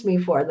praised me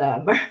for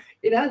them, or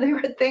they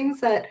were things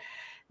that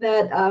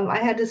I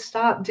had to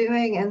stop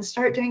doing and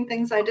start doing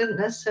things I didn't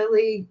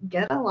necessarily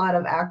get a lot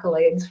of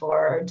accolades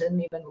for or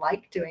didn't even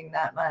like doing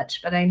that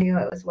much, but I knew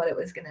it was what it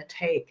was going to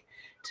take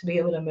to be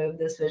able to move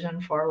this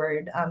vision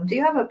forward. Do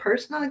you have a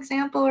personal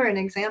example or an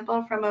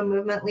example from a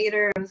movement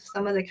leader of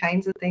some of the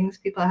kinds of things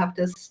people have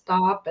to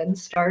stop and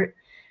start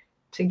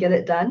to get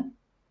it done?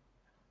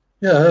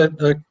 Yeah,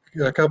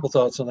 a couple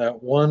thoughts on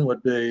that. One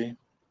would be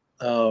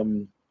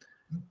um,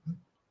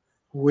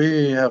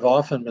 we have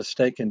often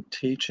mistaken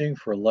teaching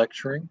for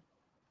lecturing,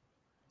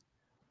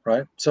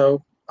 right?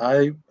 So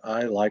I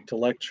like to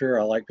lecture.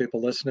 I like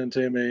people listening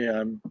to me.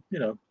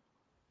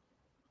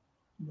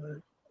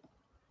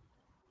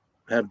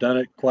 Have done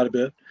it quite a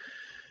bit,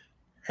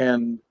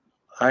 and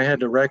I had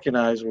to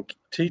recognize, well,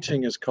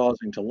 teaching is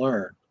causing to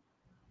learn.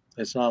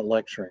 It's not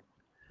lecturing.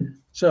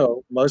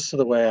 So most of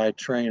the way I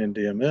train in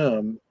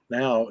DMM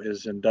now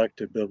is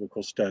inductive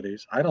biblical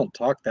studies. I don't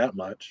talk that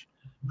much.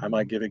 I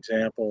might give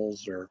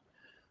examples,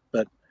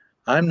 but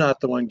I'm not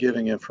the one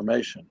giving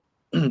information.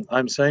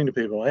 I'm saying to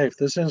people, hey, if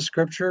it's in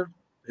scripture,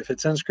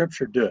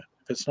 do it.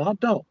 If it's not,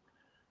 don't.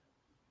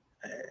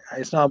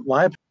 It's not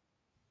my opinion.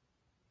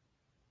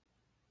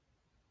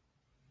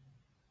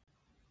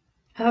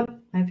 Oh,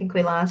 I think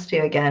we lost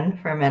you again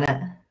for a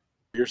minute.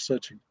 You're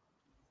such a,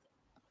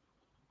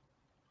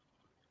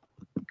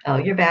 Oh,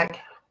 you're back.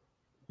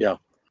 yeah.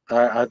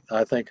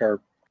 I think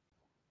our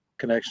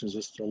connection is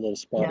just a little Yeah.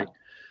 spotty.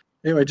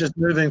 Anyway, just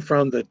moving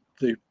from the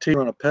teacher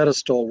on a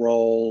pedestal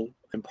role,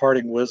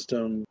 imparting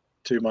wisdom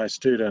to my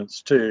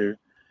students, to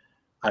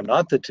I'm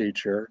not the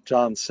teacher.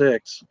 John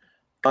 6,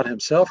 God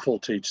Himself will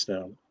teach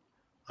them.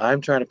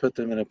 I'm trying to put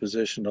them in a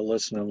position to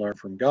listen and learn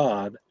from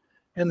God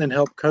and then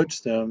help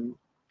coach them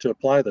to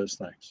apply those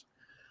things.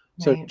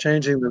 So Right.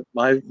 changing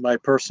my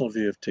personal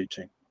view of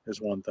teaching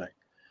is one thing.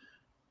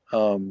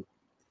 Um,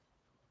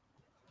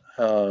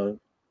 uh,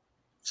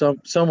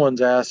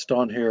 someone's asked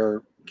on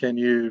here, can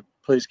you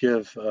please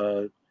give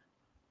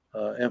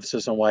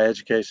emphasis on why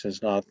education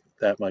is not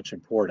that much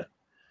important?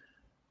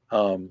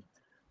 Um,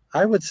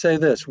 I would say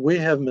this: we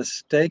have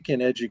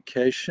mistaken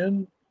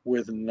education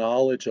with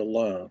knowledge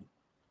alone,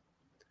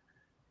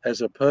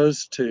 as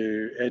opposed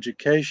to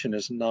education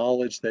is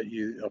knowledge that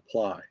you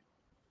apply,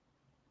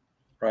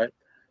 right?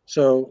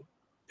 So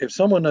if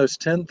someone knows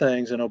 10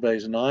 things and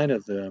obeys 9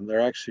 of them,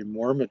 they're actually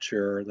more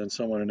mature than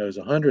someone who knows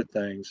 100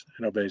 things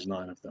and obeys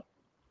 9 of them.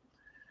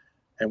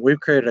 And we've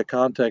created a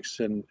context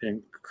in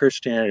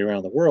Christianity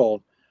around the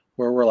world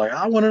where we're like,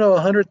 I want to know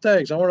 100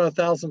 things. I want to know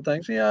 1,000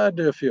 things. Yeah, I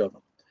do a few of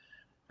them.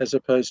 As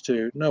opposed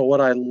to, no,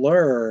 what I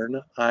learn,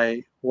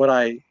 what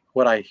I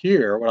what I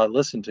hear, what I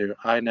listen to,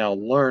 I now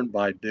learn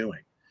by doing.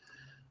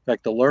 In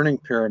fact, the learning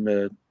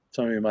pyramid,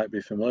 some of you might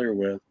be familiar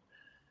with,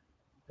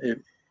 if,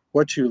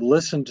 what you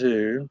listen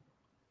to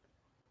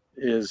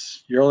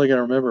is you're only going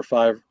to remember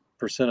 5%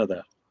 of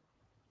that,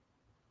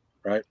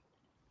 right?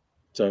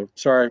 So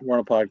sorry, we're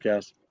on a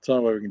podcast. It's the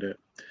only way we can do it.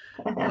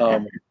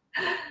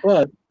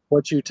 But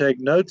what you take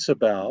notes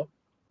about,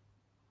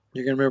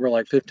 you can remember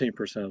like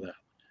 15% of that.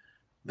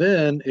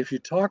 Then if you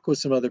talk with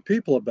some other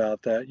people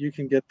about that, you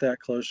can get that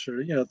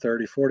closer to,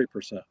 30,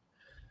 40%.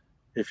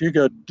 If you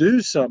go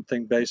do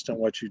something based on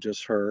what you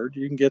just heard,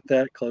 you can get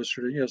that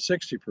closer to,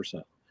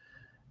 60%.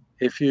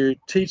 If you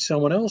teach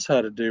someone else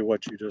how to do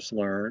what you just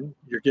learned,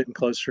 you're getting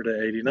closer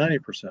to 80,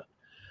 90%.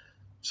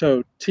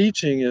 So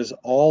teaching is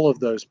all of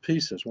those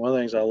pieces. One of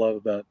the things I love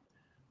about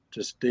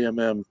just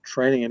DMM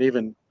training and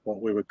even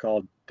what we would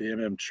call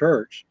DMM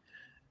church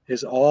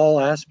is all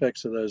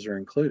aspects of those are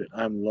included.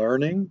 I'm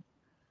learning,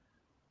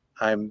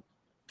 I'm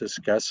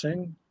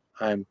discussing,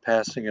 I'm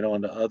passing it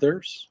on to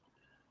others,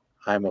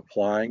 I'm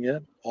applying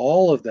it.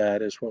 All of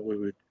that is what we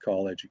would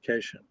call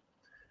education.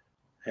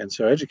 And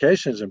so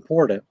education is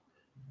important,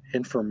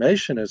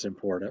 information is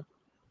important,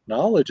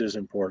 knowledge is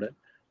important,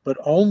 but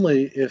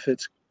only if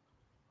it's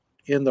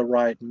in the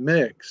right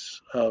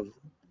mix of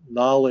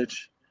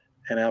knowledge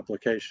and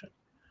application,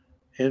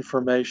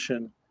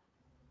 information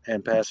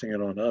and passing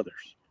it on to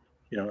others.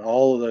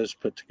 All of those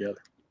put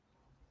together.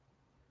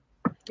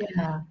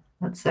 Yeah,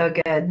 that's so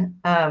good.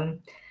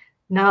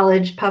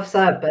 Knowledge puffs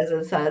up, as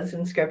it says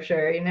in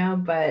scripture,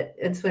 but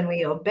it's when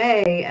we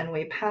obey and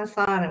we pass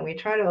on and we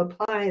try to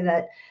apply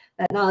that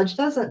knowledge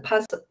doesn't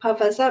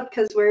puff us up,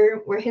 because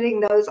we're hitting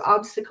those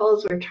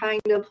obstacles, we're trying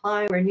to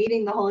apply, we're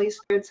needing the Holy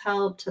Spirit's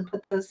help to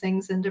put those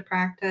things into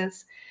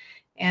practice.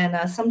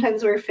 And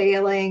sometimes we're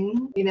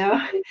failing,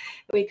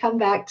 we come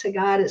back to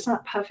God. It's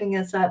not puffing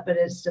us up, but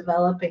it's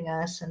developing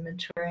us and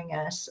maturing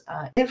us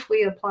if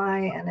we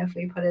apply and if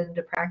we put it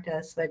into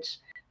practice, which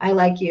I,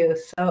 like you,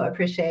 so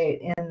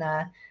appreciate in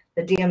the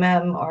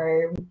DMM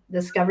or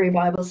Discovery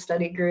Bible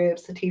Study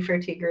groups, the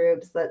T4T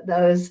groups,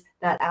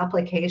 that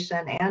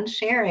application and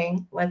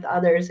sharing with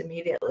others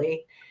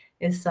immediately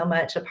is so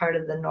much a part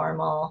of the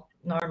normal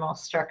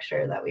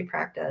structure that we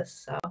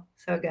practice.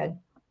 So good.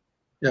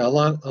 Yeah, a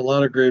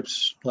lot of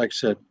groups, like I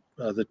said,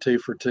 the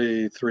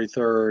T4T,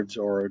 3/3,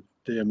 or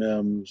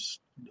DMM's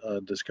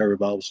Discovery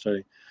Bible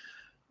Study,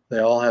 they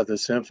all have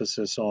this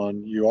emphasis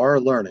on you are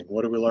learning.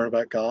 What do we learn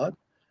about God?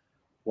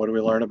 What do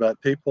we learn about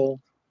people?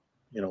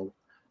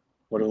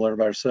 What do we learn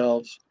about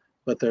ourselves?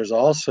 But there's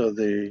also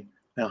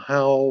now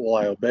how will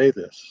I obey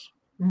this?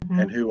 Mm-hmm.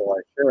 And who will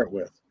I share it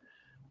with?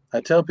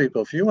 I tell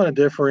people, if you want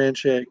to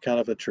differentiate kind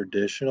of a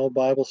traditional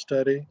Bible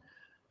study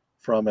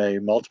from a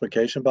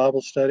multiplication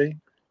Bible study,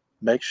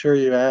 make sure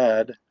you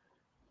add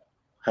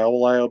how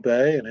will I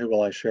obey and who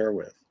will I share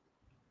with?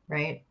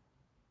 Right.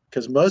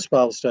 Because most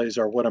Bible studies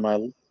are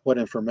what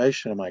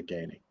information am I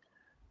gaining?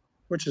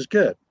 Which is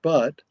good,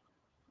 but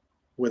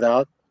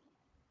without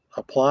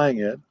applying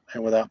it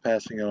and without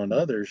passing it on to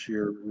others,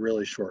 you're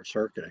really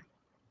short-circuiting.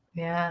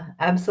 Yeah,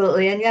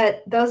 absolutely. And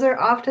yet those are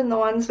often the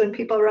ones when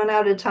people run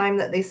out of time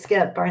that they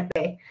skip, aren't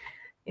they?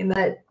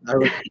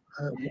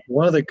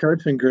 One of the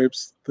coaching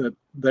groups that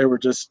they were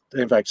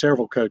in fact,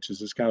 several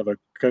coaches, it's kind of a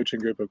coaching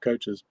group of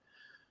coaches.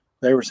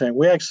 They were saying,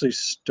 we actually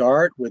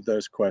start with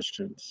those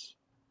questions.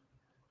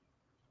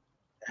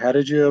 How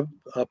did you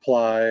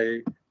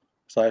apply/obey?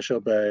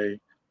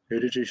 Who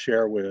did you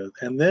share with?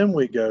 And then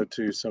we go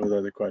to some of the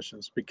other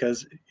questions,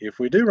 because if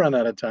we do run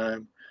out of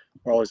time,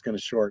 we're always going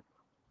to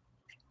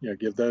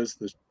give those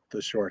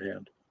the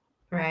shorthand.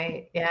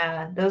 Right.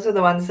 Yeah. Those are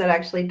the ones that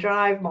actually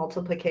drive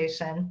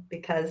multiplication,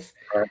 because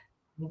Right.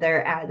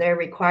 they're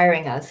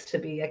requiring us to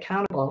be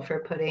accountable for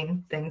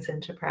putting things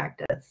into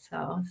practice.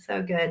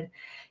 So good.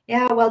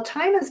 Yeah. Well,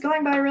 time is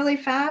going by really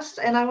fast,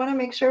 and I want to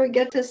make sure we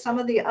get to some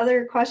of the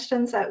other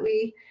questions that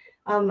we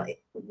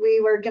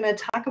were going to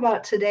talk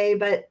about today.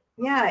 But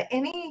yeah,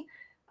 any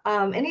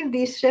of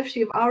these shifts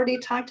you've already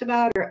talked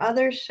about, or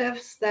other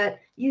shifts that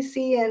you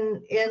see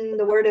in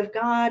the Word of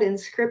God, in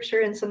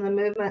Scripture, and some of the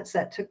movements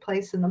that took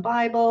place in the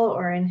Bible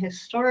or in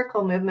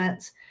historical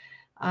movements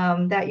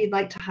that you'd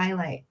like to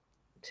highlight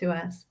to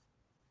us?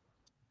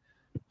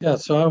 Yeah,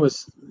 so I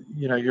was,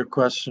 your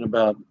question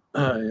about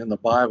in the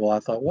Bible, I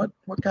thought, what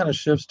kind of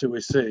shifts do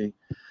we see?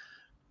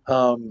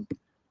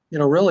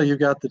 Really, you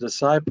got the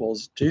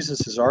disciples. Jesus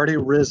has already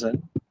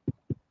risen.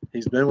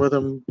 He's been with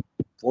them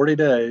 40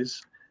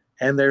 days.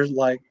 And they're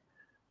like,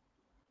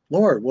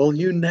 Lord, will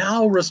you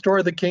now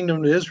restore the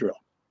kingdom to Israel?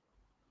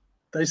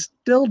 They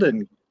still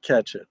didn't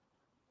catch it.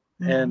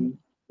 Mm-hmm. And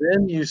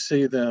then you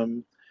see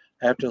them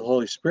after the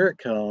Holy Spirit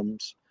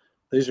comes,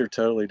 these are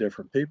totally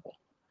different people.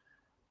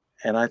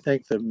 And I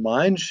think the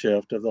mind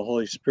shift of the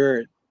Holy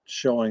Spirit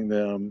showing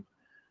them,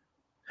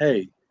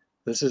 hey,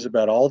 this is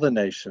about all the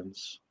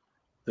nations.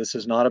 This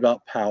is not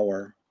about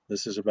power.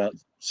 This is about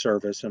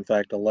service. In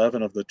fact,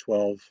 11 of the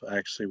 12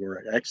 actually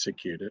were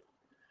executed,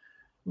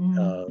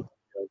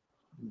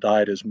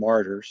 died as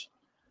martyrs.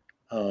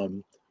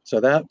 So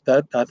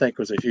that I think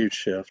was a huge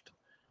shift.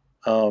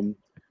 Um,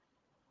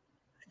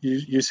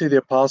 you see the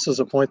apostles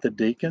appoint the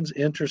deacons.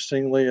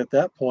 Interestingly, at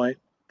that point,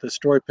 the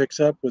story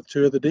picks up with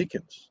 2 of the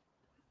deacons.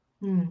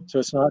 Mm. So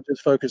it's not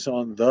just focused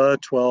on the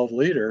 12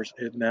 leaders.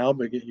 It now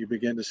you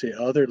begin to see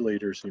other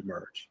leaders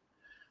emerge.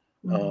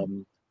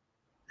 Mm.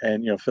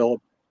 And,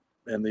 Philip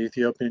and the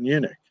Ethiopian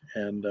eunuch,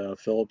 and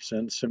Philip's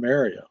in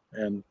Samaria.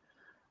 And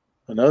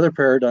another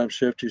paradigm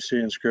shift you see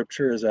in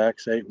Scripture is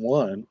Acts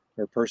 8:1,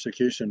 where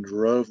persecution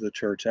drove the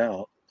church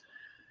out.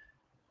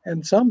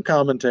 And some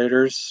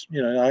commentators,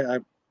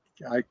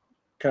 I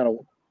kind of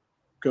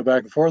go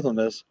back and forth on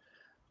this.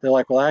 They're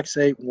like, well, Acts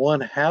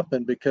 8:1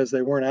 happened because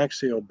they weren't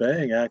actually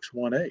obeying Acts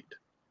 1:8.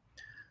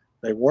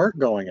 They weren't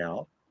going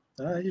out.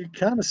 You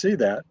kind of see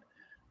that.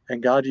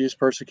 And God used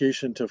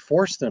persecution to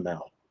force them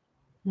out.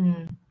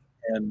 Mm.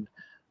 And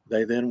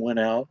they then went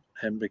out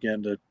and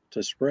began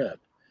to spread.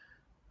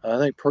 I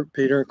think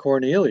Peter and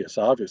Cornelius,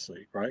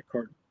 obviously, right?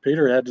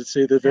 Peter had to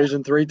see the Yeah.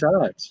 vision 3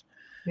 times.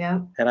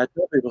 Yeah. And I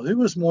tell people, who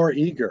was more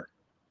eager,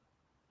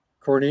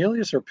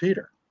 Cornelius or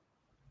Peter,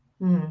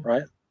 Mm.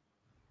 right?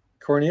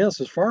 Cornelius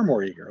is far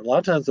more eager. A lot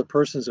of times the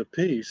persons of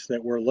peace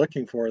that we're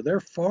looking for, they're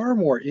far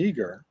more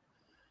eager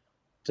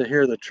to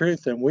hear the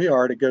truth than we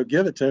are to go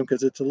give it to them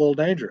because it's a little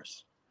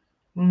dangerous.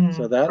 So Mm.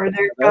 Or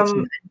they're that's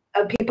from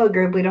a people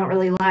group we don't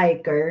really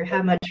like or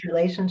have much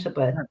relationship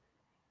with.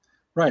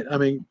 right. I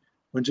mean,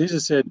 when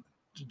Jesus said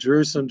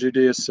Jerusalem,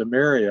 Judea,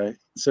 Samaria,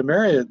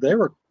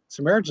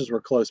 Samaritans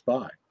were close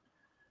by.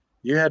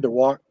 You had to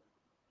walk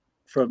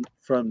from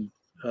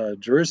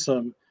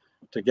Jerusalem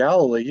to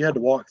Galilee. You had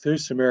to walk through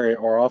Samaria,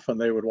 or often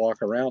they would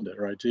walk around it.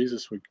 Right?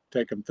 Jesus would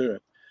take them through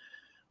it.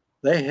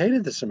 They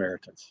hated the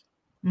Samaritans.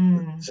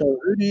 Mm. So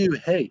who do you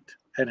hate,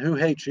 and who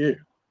hates you?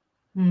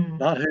 Mm.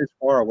 Not who's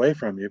far away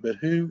from you, but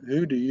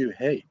who do you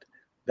hate?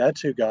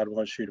 That's who God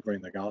wants you to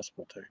bring the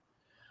gospel to.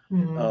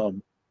 Mm.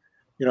 Um,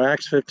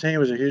 Acts 15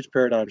 was a huge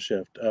paradigm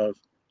shift of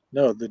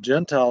no, the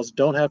Gentiles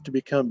don't have to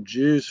become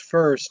Jews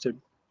first to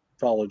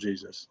follow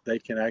Jesus. They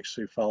can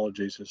actually follow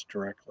Jesus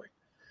directly.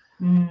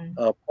 Mm.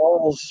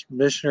 Paul's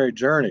missionary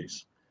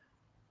journeys.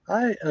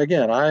 I'm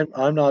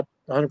not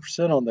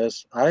 100% on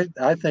this.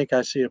 I think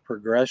I see a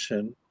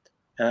progression,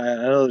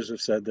 and others have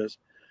said this.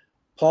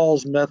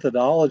 Paul's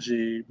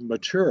methodology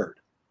matured.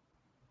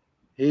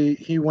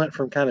 He went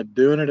from kind of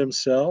doing it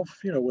himself,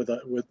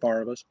 with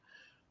Barnabas,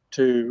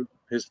 to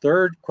his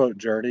third quote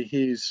journey.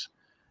 He's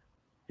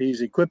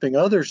equipping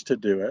others to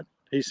do it.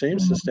 He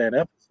seems to Mm. stay in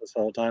Ephesus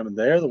the whole time, and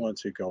they're the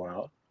ones who go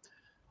out.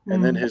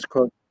 And then Mm. his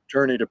quote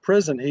journey to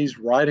prison, he's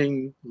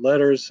writing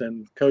letters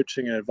and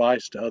coaching and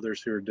advice to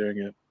others who are doing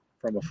it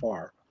from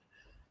afar.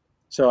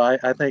 So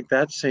I think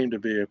that seemed to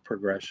be a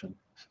progression.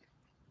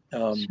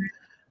 Um, Sure.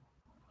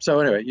 so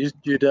anyway,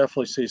 you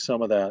definitely see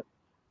some of that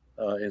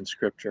in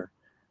Scripture.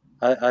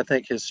 I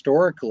think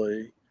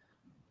historically,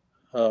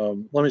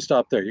 let me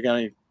stop there. You got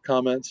any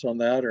comments on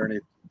that or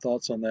any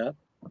thoughts on that?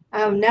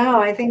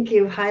 No, I think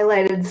you've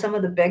highlighted some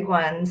of the big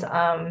ones.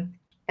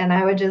 And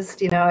I would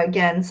just,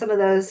 again, some of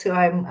those who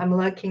I'm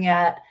looking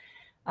at,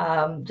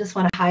 just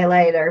want to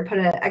highlight or put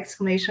an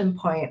exclamation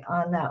point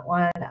on that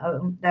one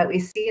that we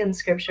see in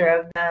Scripture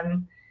of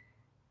them,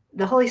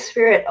 the Holy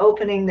Spirit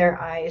opening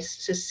their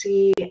eyes to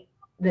see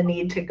the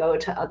need to go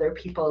to other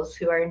peoples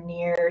who are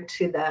near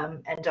to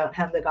them and don't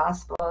have the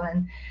gospel.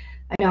 And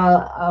I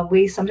know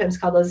we sometimes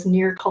call those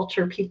near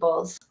culture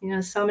peoples.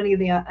 So many of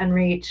the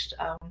unreached.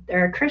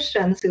 There are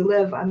Christians who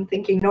live, I'm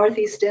thinking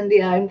Northeast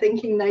India, I'm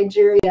thinking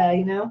Nigeria,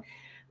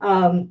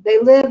 they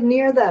live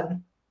near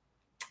them,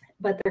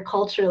 but they're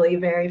culturally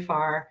very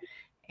far.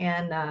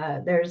 And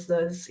there's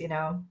those,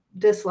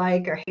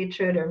 dislike or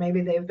hatred, or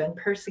maybe they've been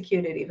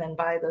persecuted even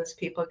by those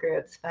people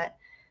groups. But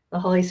the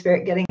Holy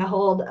Spirit getting a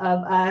hold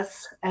of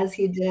us as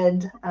he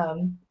did,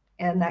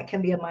 and that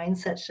can be a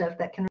mindset shift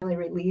that can really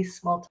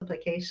release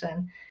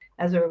multiplication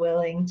as we're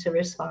willing to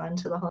respond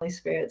to the Holy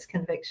Spirit's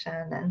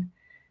conviction and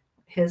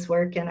his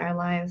work in our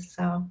lives.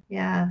 So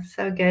yeah,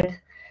 so good.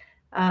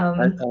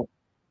 I,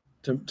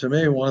 to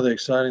me, one of the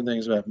exciting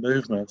things about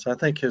movements, I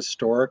think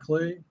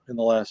historically, in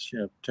the last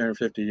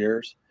 250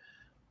 years,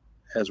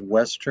 as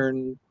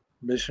Western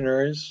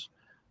missionaries,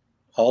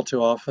 all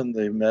too often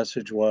the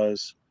message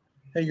was,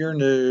 "Hey, you're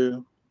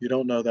new. You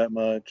don't know that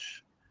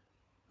much.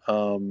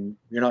 You're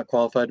not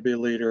qualified to be a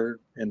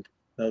leader in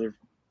another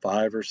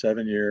 5 or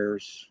 7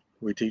 years.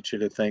 We teach you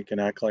to think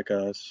and act like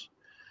us.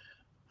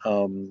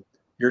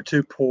 You're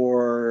too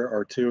poor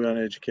or too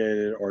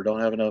uneducated or don't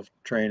have enough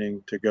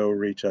training to go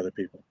reach other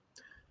people.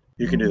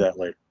 You can do Mm. that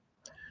later."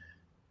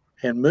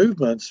 In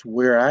movements,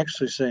 we're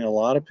actually seeing a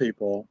lot of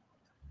people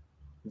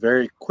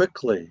very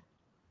quickly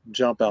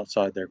jump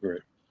outside their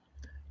group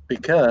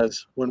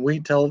because when we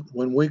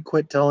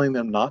quit telling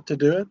them not to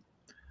do it,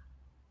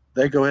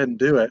 they go ahead and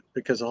do it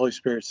because the Holy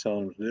Spirit's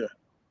telling them to do it.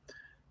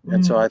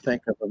 And so Mm. I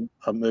think of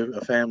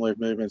a family of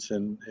movements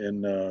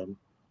in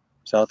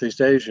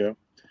Southeast Asia.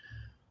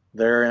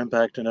 They're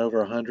impacting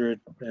over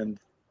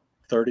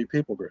 130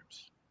 people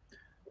groups.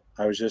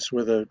 I was just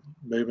with a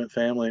movement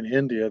family in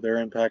India.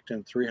 They're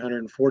impacting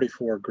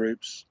 344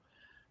 groups,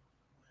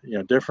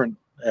 different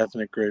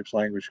ethnic groups,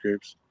 language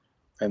groups,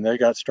 and they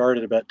got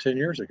started about 10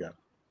 years ago.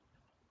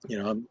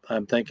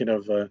 I'm thinking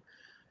of a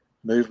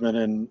movement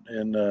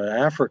in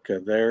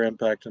Africa. They're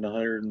impacting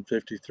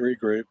 153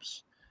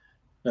 groups.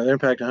 Now they're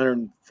impacting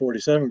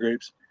 147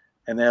 groups,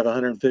 and they have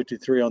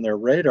 153 on their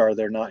radar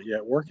they're not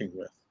yet working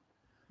with.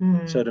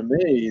 So to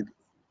me,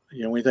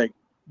 we think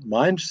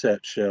mindset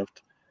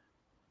shift.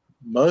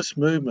 Most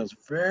movements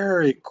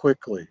very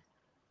quickly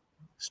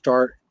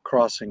start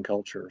crossing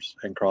cultures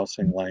and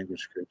crossing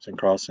language groups and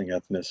crossing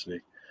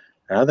ethnicity.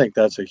 And I think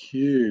that's a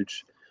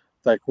huge,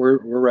 like we're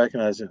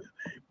recognizing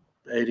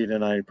 80 to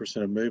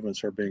 90% of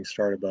movements are being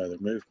started by other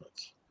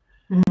movements.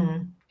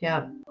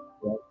 Yeah.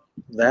 Well,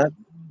 that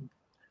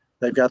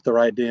they've got the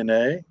right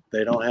DNA.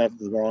 They don't have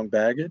the wrong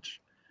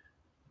baggage.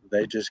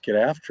 They just get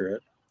after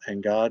it,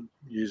 and God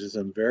uses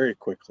them very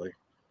quickly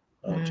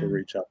to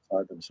reach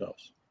outside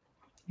themselves.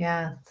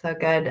 Yeah, so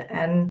good.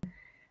 And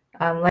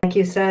like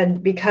you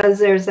said, because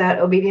there's that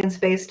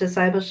obedience-based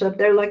discipleship,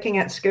 they're looking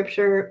at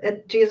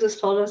scripture. Jesus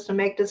told us to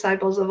make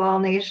disciples of all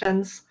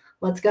nations.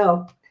 Let's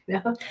go.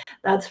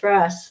 That's for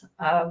us.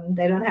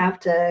 They don't have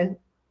to,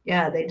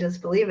 they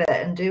just believe it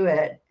and do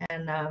it.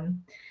 And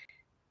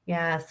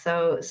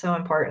so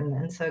important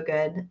and so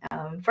good.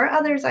 For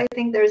others, I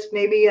think there's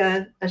maybe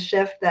a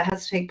shift that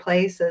has to take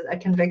place, a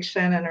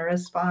conviction and a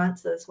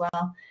response as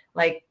well,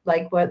 like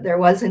what there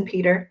was in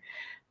Peter.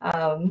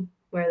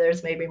 Where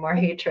there's maybe more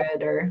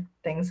hatred or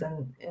things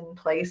in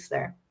place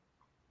there.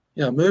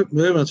 Yeah,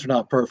 movements are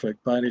not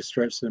perfect by any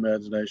stretch of the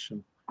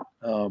imagination.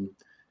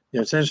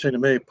 It's interesting to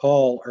me,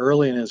 Paul,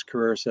 early in his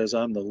career, says,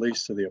 I'm the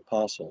least of the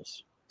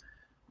apostles.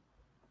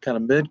 Kind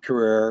of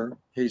mid-career,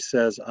 he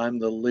says, I'm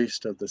the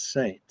least of the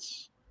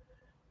saints.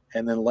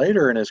 And then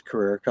later in his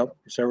career,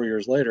 several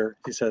years later,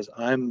 he says,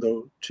 I'm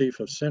the chief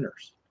of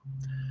sinners.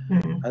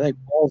 I think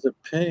Paul's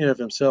opinion of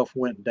himself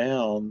went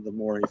down the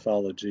more he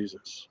followed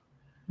Jesus.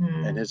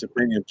 And his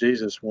opinion of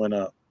Jesus went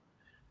up.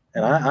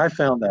 And I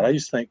found that. I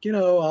used to think,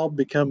 I'll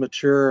become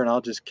mature and I'll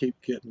just keep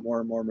getting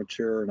more and more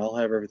mature and I'll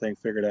have everything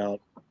figured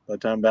out by the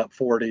time I'm about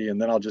 40, and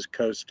then I'll just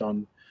coast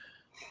on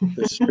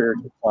this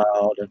spiritual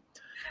cloud. And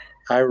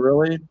I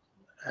really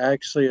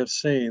actually have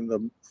seen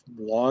the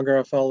longer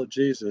I follow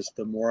Jesus,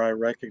 the more I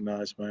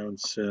recognize my own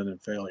sin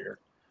and failure.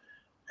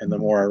 And the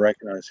more I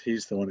recognize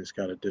he's the one who's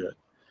got to do it.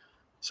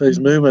 So these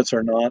movements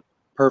are not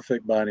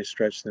perfect by any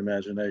stretch of the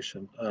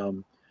imagination.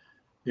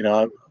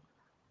 I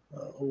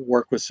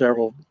work with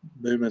several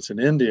movements in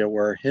India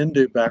where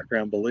Hindu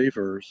background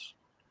believers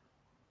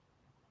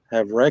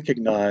have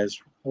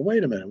recognized, well,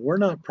 wait a minute, we're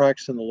not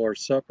practicing the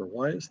Lord's Supper.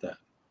 Why is that?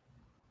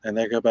 And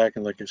they go back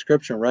and look at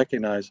scripture and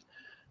recognize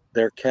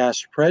their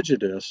caste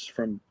prejudice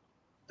from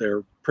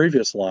their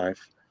previous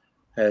life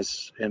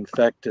has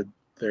infected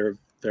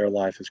their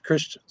life as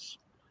Christians.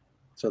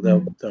 So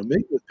they'll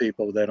meet with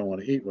people, but they don't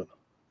want to eat with them.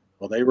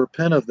 Well, they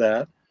repent of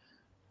that.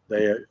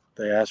 They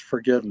ask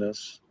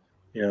forgiveness,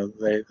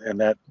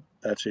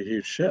 that's a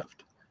huge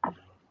shift.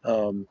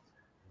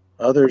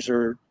 Others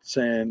are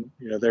saying,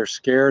 they're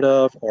scared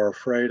of or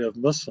afraid of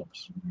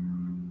Muslims.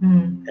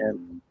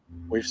 And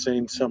we've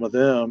seen some of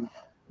them,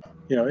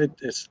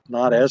 it's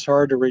not as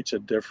hard to reach a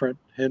different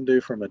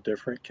Hindu from a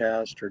different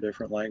caste or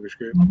different language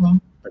group,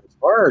 but it's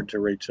hard to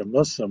reach a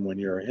Muslim when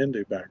you're a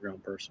Hindu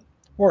background person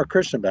or a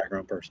Christian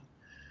background person.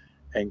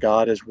 And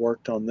God has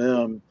worked on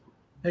them.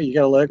 Hey, you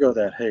got to let go of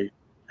that hate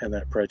and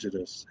that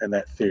prejudice and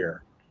that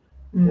fear.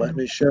 Let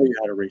me show you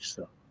how to reach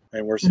them.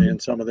 And we're seeing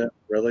some of them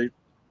really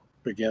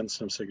begin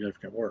some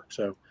significant work.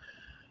 So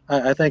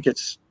I think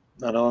it's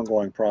an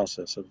ongoing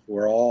process of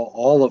we're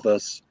all of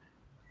us,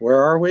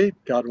 where are we?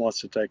 God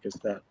wants to take us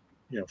that,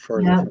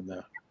 further from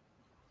that.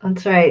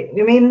 That's right.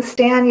 You mean,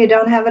 Stan, you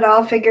don't have it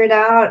all figured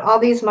out? All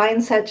these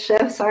mindset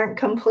shifts aren't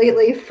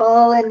completely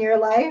full in your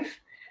life?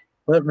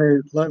 Let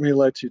me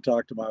let you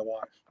talk to my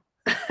wife.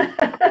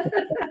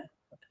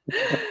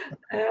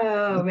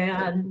 Oh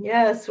man,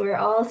 yes, we're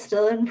all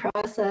still in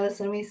process,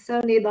 and we so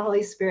need the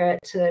Holy Spirit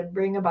to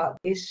bring about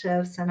these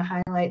shifts and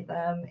highlight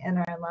them in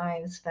our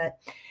lives. But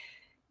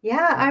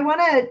yeah, I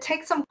want to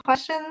take some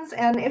questions,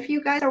 and if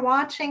you guys are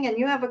watching and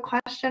you have a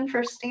question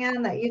for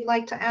Stan that you'd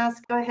like to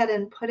ask, go ahead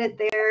and put it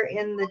there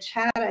in the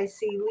chat. I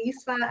see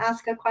Lisa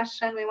ask a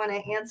question we want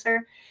to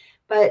answer.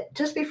 But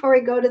just before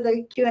we go to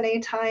the Q&A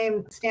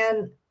time,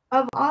 Stan,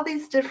 of all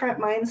these different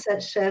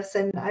mindset shifts,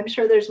 and I'm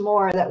sure there's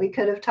more that we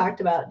could have talked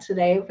about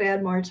today if we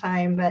had more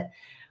time, but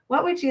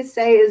what would you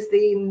say is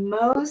the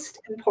most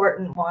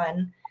important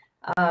one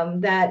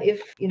that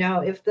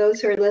if those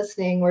who are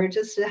listening were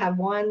just to have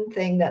one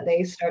thing that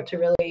they start to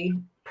really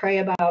pray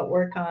about,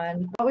 work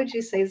on, what would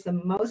you say is the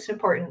most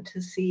important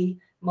to see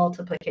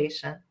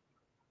multiplication?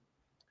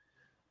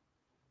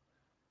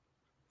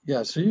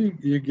 Yeah, so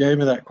you gave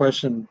me that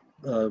question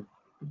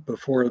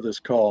before this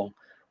call.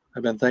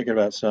 I've been thinking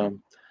about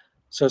some.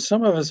 So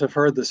some of us have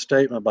heard the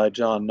statement by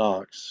John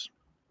Knox,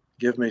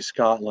 give me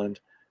Scotland.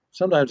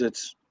 Sometimes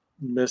it's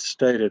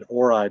misstated,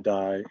 or I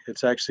die.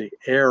 It's actually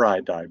ere I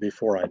die,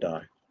 before I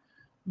die,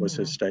 was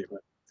his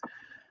statement.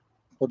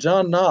 Well,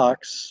 John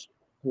Knox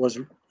was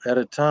at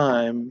a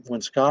time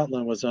when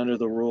Scotland was under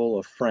the rule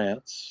of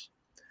France,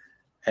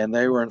 and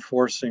they were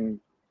enforcing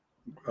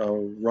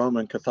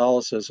Roman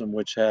Catholicism,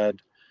 which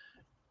had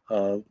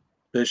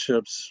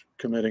bishops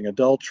committing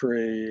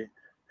adultery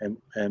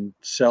and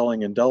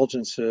selling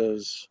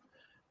indulgences.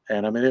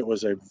 And I mean, it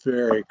was a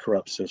very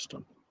corrupt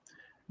system.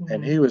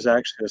 And he was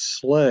actually a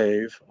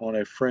slave on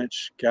a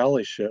French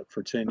galley ship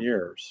for 10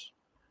 years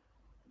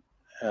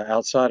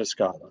outside of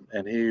Scotland.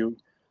 And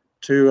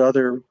two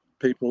other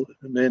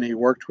men he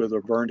worked with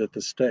were burned at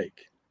the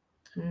stake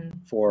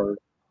for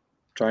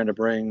trying to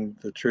bring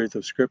the truth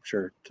of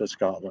Scripture to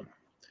Scotland.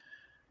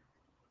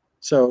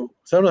 So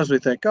sometimes we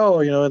think,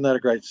 oh, isn't that a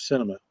great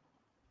sentiment?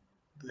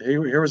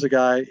 Here was a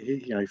guy,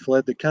 he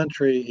fled the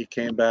country, he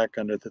came back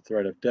under the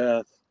threat of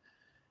death.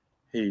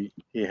 He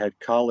had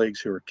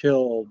colleagues who were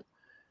killed.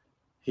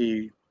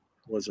 He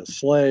was a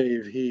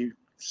slave. He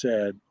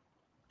said,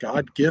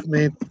 God, give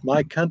me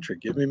my country,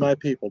 give me my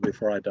people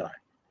before I die.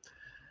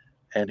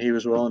 And he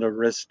was willing to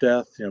risk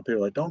death. People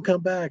were like, don't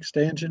come back,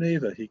 stay in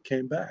Geneva. He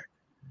came back.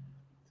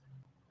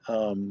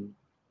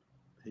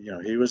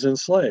 He was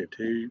enslaved.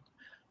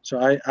 So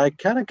I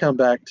kind of come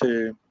back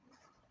to,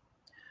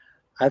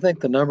 I think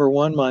the number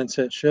one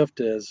mindset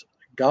shift is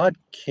God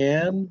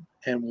can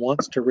and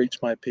wants to reach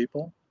my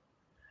people.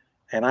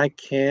 And I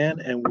can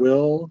and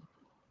will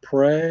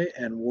pray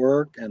and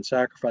work and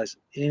sacrifice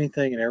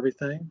anything and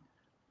everything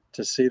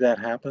to see that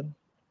happen.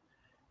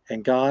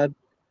 And God,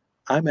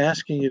 I'm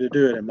asking you to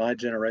do it in my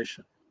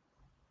generation.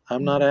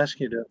 I'm not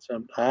asking you to do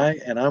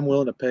it. I'm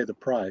willing to pay the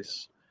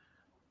price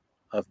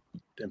of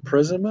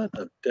imprisonment,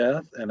 of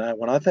death. And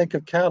when I think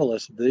of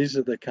catalysts, these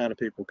are the kind of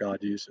people God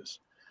uses.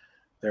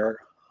 They're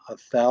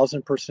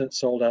 1,000%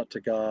 sold out to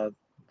God.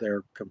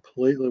 They're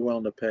completely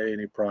willing to pay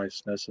any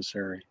price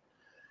necessary.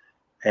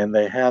 And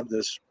they have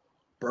this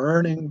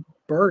burning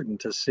burden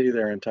to see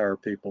their entire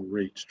people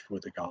reached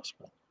with the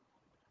gospel.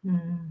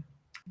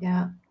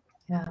 Yeah.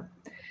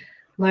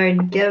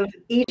 Lord, give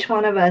each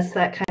one of us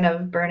that kind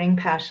of burning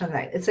passion.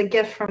 That it's a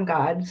gift from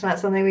God. It's not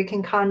something we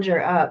can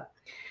conjure up,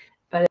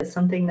 but it's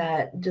something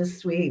that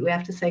just we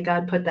have to say,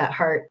 God, put that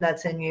heart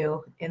that's in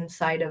you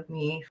inside of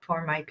me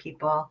for my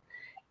people.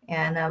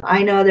 And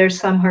I know there's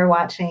some who are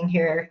watching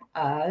here.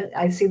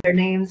 I see their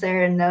names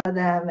there and know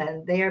them,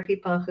 and they are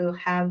people who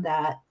have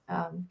that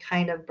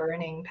kind of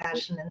burning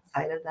passion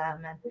inside of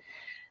them.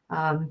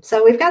 And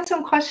so we've got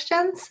some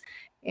questions,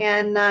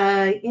 and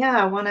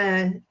I want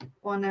to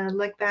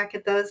look back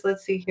at those.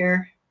 Let's see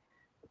here.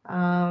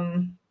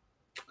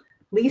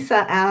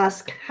 Lisa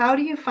asked, how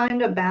do you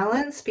find a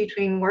balance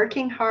between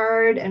working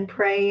hard and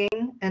praying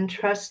and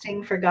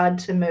trusting for God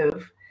to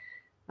move?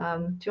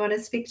 Do you want to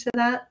speak to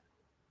that?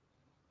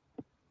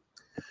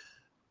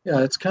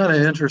 Yeah, it's kind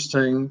of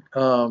interesting.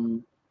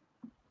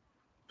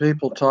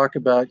 People talk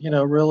about,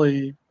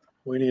 really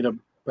we need a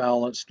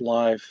balanced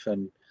life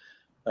and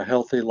a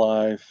healthy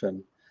life,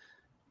 and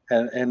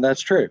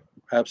that's true,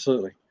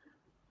 absolutely.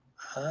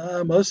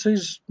 Most of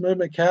these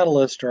movement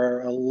catalysts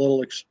are a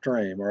little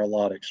extreme or a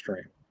lot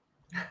extreme.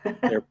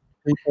 They're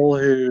people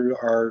who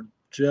are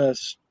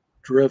just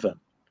driven,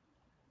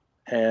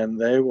 and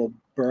they'll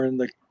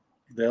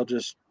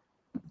just,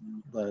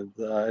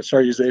 I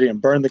started using the idiom,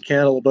 burn the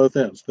candle at both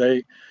ends.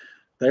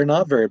 They're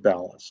not very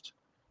balanced.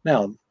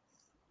 Now,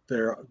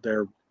 they're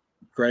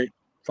great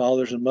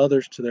fathers and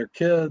mothers to their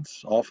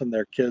kids. Often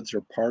their kids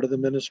are part of the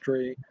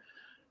ministry.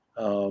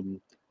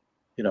 Some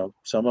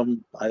of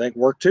them, I think,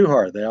 work too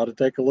hard. They ought to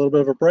take a little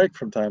bit of a break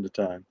from time to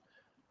time.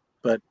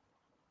 But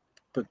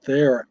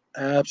they are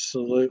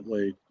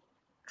absolutely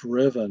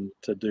driven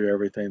to do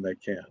everything they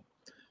can.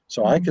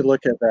 So I could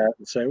look at that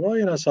and say,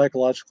 well,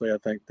 psychologically, I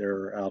think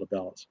they're out of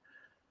balance.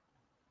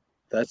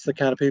 That's the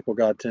kind of people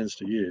God tends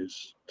to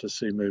use to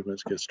see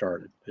movements get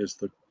started,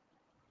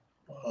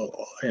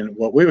 and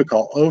what we would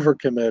call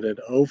overcommitted,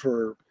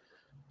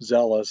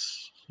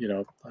 overzealous.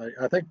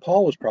 I think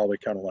Paul was probably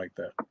kind of like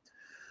that.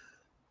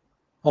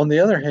 On the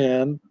other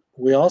hand,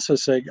 we also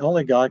say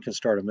only God can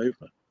start a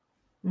movement.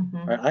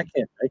 Right? I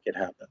can't make it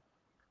happen.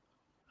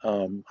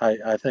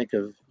 I think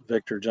of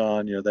Victor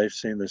John. They've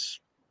seen this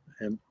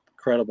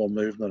incredible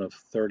movement of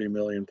 30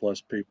 million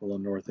plus people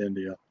in North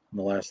India in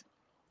the last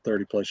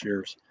 30 plus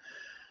years.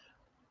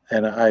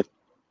 And I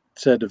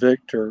said to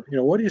Victor,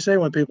 what do you say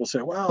when people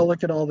say, wow,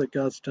 look at all that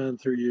God's done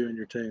through you and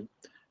your team?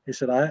 He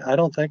said, I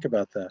don't think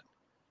about that.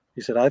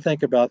 He said, I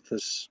think about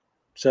this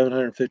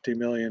 750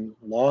 million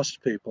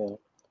lost people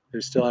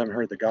who still haven't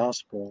heard the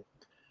gospel.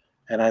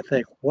 And I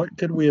think, what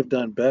could we have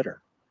done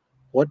better?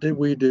 What did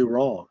we do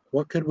wrong?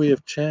 What could we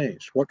have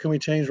changed? What can we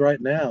change right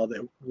now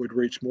that would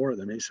reach more of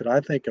them? He said, I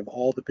think of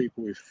all the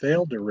people we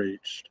failed to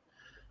reach,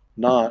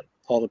 not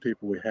all the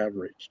people we have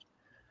reached.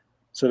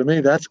 So to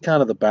me, that's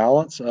kind of the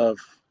balance of,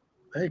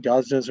 hey,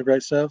 God's doing some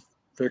great stuff.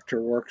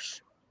 Victor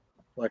works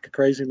like a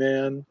crazy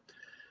man,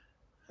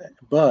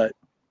 but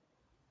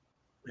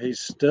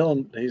he's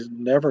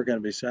never going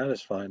to be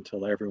satisfied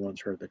until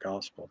everyone's heard the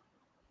gospel.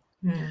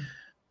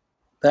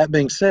 That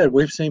being said,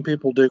 we've seen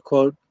people do,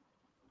 quote,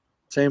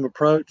 same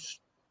approach,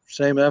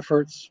 same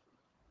efforts,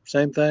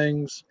 same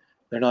things.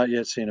 They're not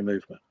yet seeing a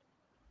movement.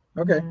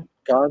 Okay,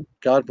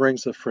 God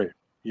brings the fruit.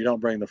 You don't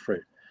bring the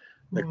fruit.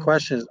 The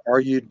question is, are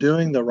you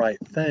doing the right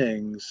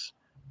things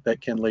that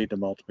can lead to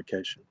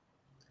multiplication?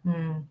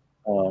 Mm.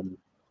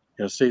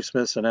 Steve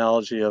Smith's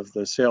analogy of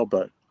the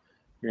sailboat.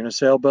 You're in a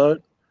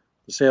sailboat,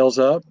 the sail's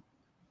up,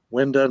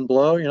 wind doesn't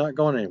blow, you're not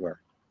going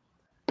anywhere.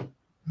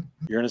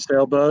 You're in a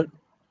sailboat,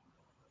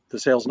 the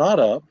sail's not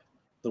up,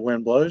 the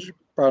wind blows, you're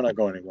probably not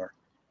going anywhere.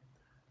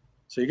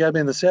 So you got to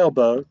be in the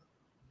sailboat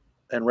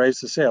and raise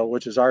the sail,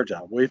 which is our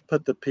job. We've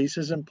put the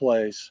pieces in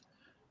place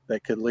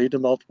that could lead to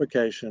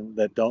multiplication,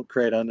 that don't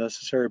create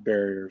unnecessary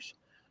barriers,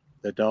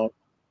 that don't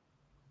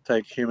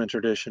take human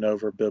tradition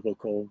over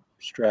biblical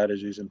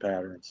strategies and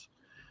patterns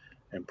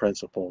and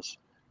principles.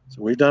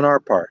 So we've done our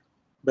part.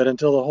 But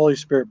until the Holy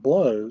Spirit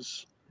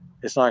blows,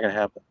 it's not going to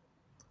happen.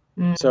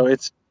 Mm. So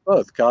it's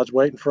both. God's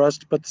waiting for us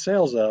to put the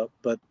sails up,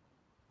 but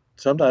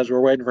sometimes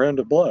we're waiting for him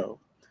to blow.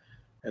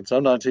 And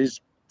sometimes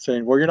he's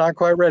saying, well, you're not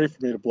quite ready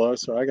for me to blow,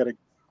 so I got to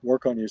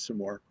work on you some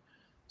more.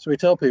 So we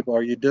tell people,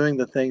 are you doing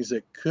the things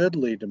that could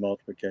lead to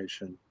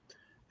multiplication?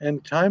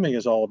 And timing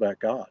is all about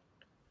God.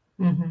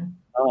 Mm-hmm.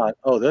 Not,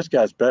 oh, this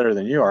guy's better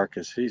than you are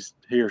because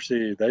he or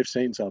she, they've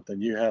seen something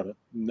you haven't.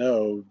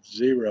 No,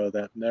 zero,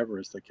 that never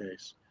is the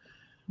case.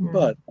 Mm.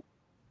 But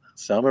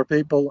some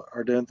people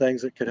are doing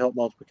things that could help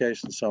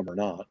multiplication, some are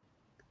not.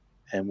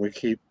 And we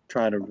keep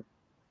trying to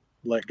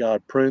let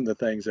God prune the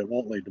things that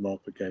won't lead to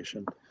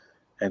multiplication.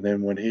 And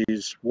then when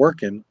he's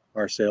working,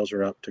 our sales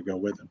are up to go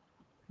with him.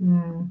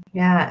 Mm.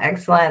 Yeah,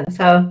 excellent.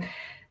 So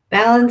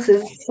balance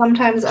is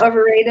sometimes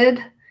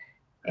overrated.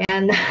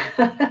 And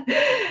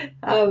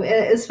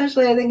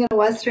especially, I think, in a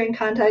Western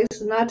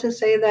context, not to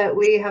say that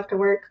we have to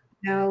work,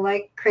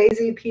 like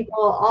crazy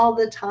people all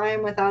the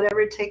time without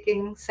ever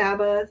taking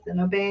Sabbath and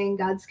obeying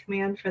God's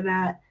command for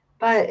that.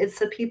 But it's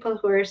the people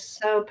who are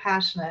so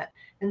passionate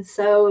and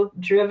so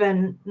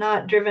driven,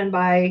 not driven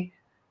by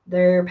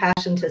their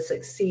passion to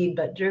succeed,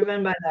 but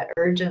driven by that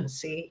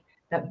urgency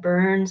that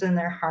burns in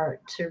their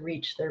heart to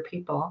reach their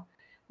people.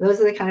 Those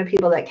are the kind of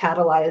people that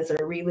catalyze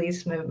or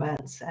release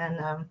movements.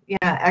 And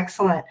yeah,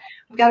 excellent.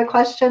 We've got a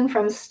question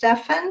from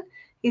Stefan.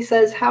 He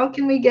says, how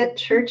can we get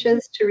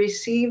churches to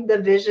receive the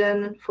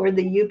vision for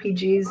the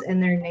UPGs in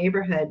their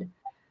neighborhood?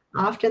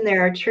 Often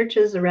there are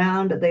churches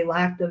around, but they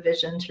lack the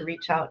vision to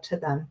reach out to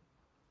them.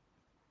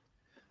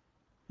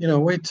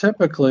 We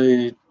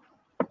typically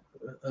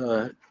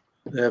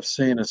have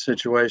seen a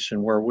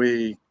situation where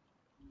we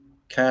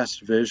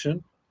cast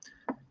vision,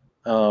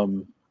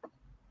 and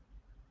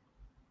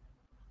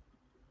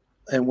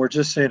we're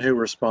just seeing who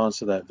responds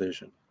to that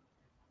vision.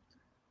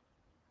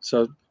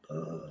 So,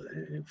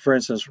 for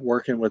instance,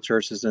 working with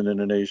churches in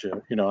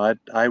Indonesia,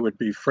 I would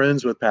be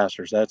friends with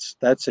pastors.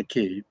 That's a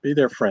key. Be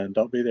their friend.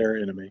 Don't be their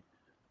enemy.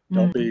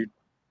 Don't be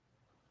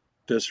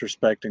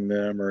disrespecting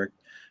them. Or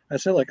I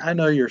say, like, I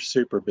know you're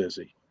super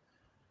busy.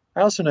 I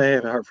also know you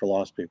have a heart for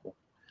lost people.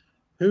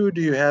 Who do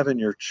you have in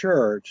your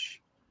church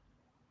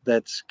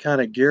that's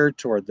kind of geared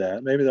toward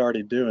that? Maybe they're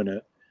already doing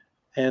it,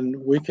 and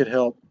we could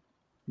help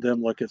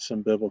them look at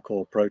some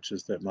biblical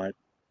approaches that might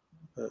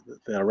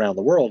that around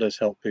the world has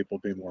helped people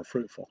be more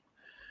fruitful.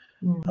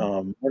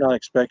 We're not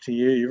expecting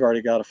you. You've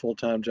already got a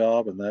full-time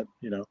job, and that,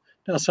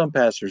 now some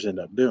pastors end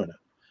up doing it.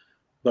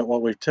 But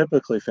what we've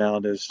typically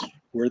found is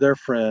we're their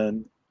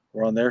friend,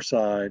 we're on their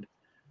side,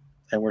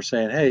 and we're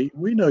saying, hey,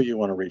 we know you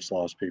want to reach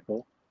lost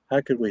people. How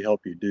could we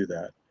help you do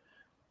that?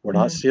 We're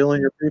not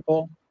stealing your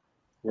people.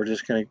 We're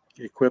just going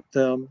to equip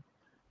them,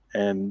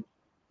 and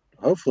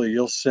hopefully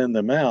you'll send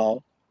them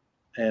out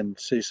and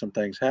see some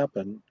things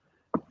happen.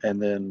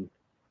 And then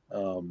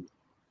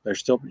they're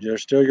still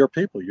your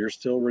people. You're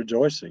still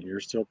rejoicing. You're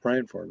still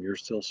praying for them. You're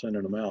still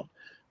sending them out.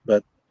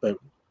 But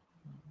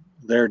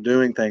they're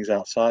doing things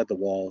outside the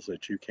walls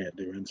that you can't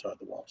do inside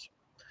the walls.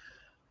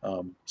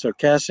 So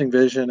casting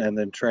vision and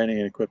then training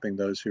and equipping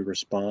those who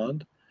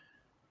respond,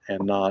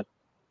 and not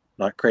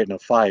creating a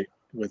fight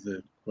with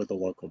the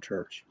local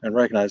church, and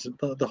recognize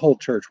that the whole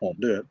church won't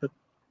do it, but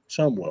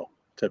some will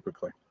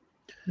typically.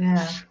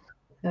 Yeah,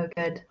 so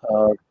good.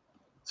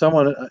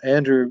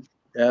 Andrew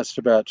asked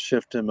about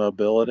shift in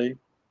mobility.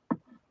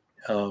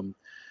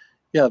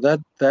 Yeah,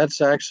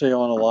 that's actually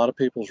on a lot of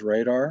people's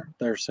radar.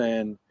 They're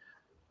saying,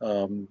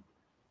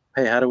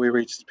 hey, how do we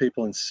reach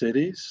people in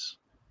cities?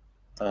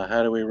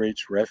 How do we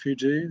reach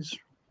refugees?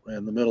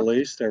 In the Middle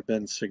East, there have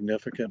been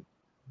significant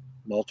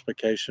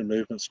multiplication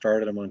movements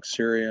started among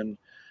Syrian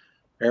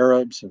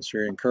Arabs and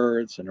Syrian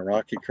Kurds and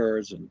Iraqi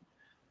Kurds and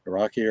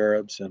Iraqi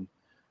Arabs,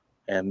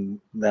 and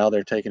now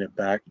they're taking it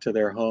back to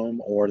their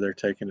home, or they're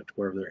taking it to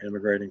wherever they're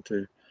immigrating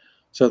to.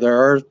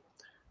 So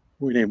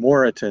we need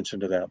more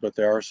attention to that, but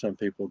there are some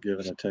people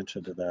giving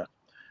attention to that.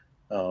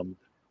 And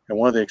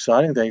one of the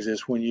exciting things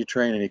is when you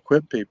train and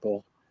equip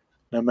people,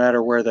 no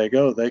matter where they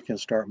go, they can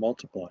start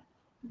multiplying.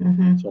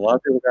 So a lot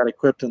of people got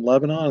equipped in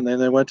Lebanon, and then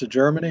they went to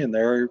Germany, and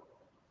they're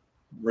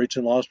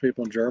reaching lost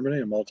people in Germany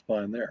and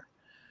multiplying there.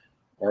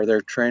 Or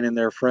they're training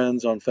their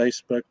friends on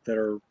Facebook that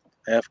are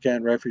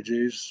Afghan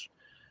refugees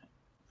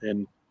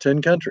in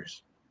 10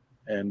 countries.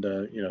 And,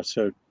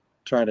 so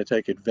trying to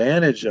take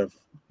advantage of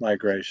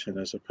migration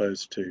as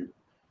opposed to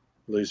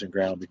losing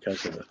ground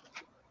because of it.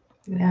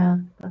 Yeah,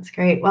 that's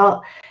great.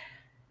 Well,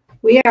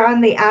 we are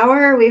on the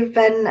hour. We've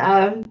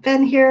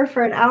been here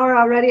for an hour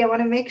already. I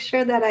want to make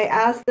sure that I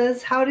ask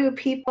this. How do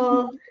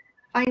people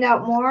find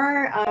out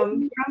more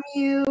from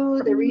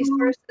you, the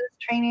resources,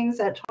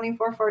 trainings at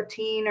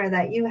 2414 or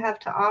that you have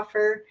to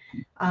offer?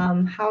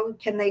 How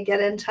can they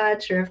get in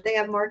touch, or if they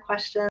have more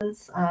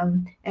questions?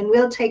 And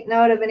we'll take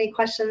note of any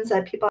questions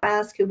that people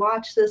ask who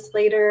watch this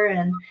later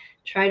and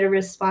try to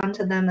respond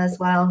to them as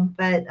well.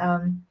 But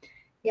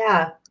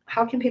yeah,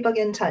 how can people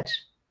get in touch?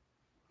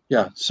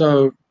 Yeah,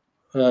 so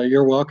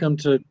you're welcome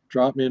to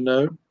drop me a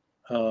note.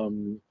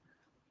 You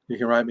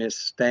can write me at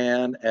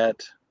stan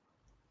at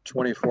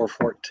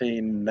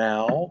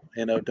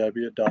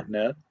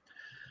 2414now.net.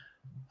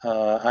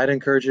 I'd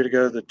encourage you to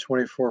go to the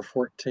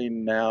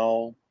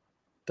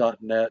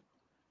 2414now.net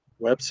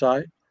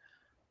website.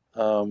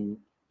 Um,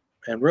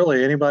 and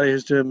really, anybody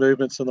who's doing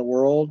movements in the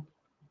world,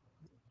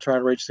 trying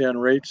to reach the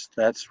unreached,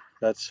 that's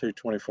who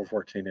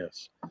 2414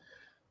 is.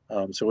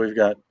 So we've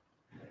got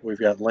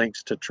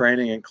links to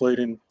training,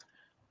 including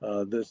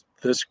this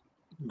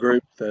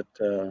group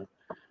that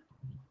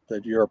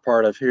you're a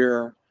part of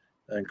here,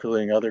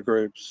 including other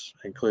groups,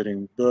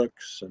 including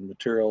books and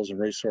materials and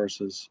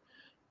resources,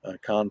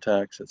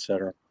 contacts,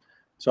 etc.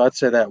 So I'd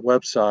say that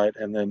website,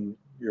 and then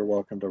you're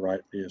welcome to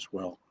write me as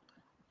well.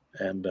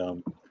 And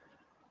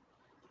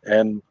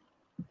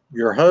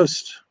your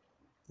host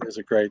is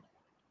a great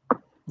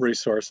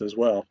resource as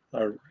well.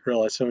 I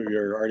realize some of you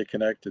are already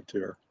connected to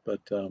her,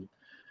 but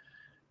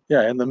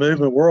yeah, in the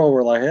movement world,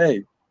 we're like,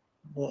 hey,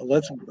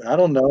 well, I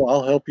don't know,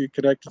 I'll help you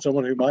connect to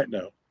someone who might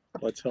know.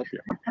 Let's help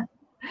you.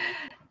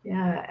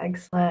 Yeah,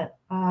 excellent.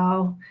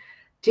 Wow.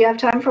 Do you have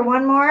time for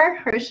one more,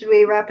 or should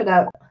we wrap it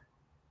up?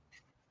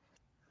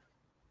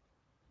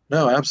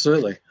 No,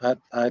 absolutely.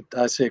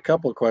 I see a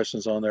couple of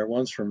questions on there.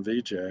 One's from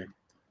VJ.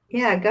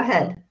 Yeah, go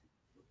ahead.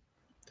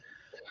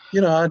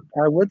 I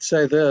would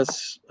say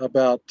this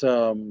about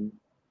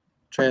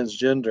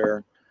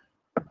transgender.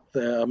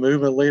 A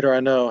movement leader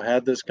I know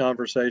had this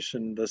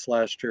conversation this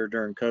last year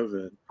during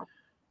COVID,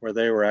 where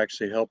they were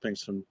actually helping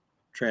some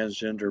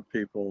transgender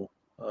people,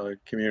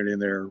 community in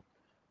their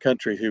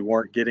country who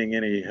weren't getting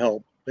any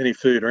help, any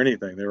food or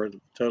anything. They were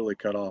totally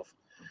cut off.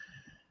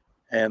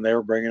 And they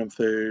were bringing them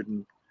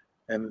food.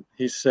 And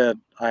he said,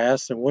 I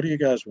asked them, what do you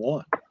guys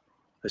want?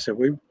 They said,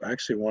 we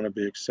actually want to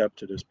be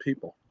accepted as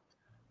people.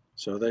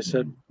 So they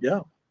said,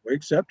 yeah, we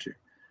accept you.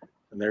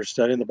 And they're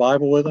studying the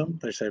Bible with them.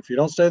 They say, if you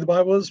don't study the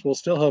Bible with us, we'll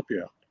still help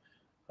you out.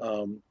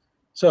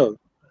 So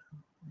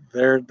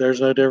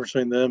there's no difference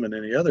between them and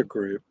any other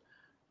group.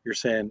 You're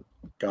saying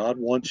God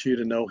wants you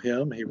to know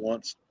him. He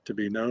wants to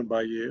be known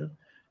by you.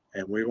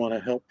 And we want to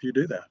help you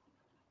do that.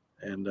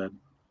 And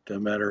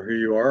doesn't matter who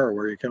you are or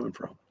where you're coming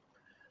from.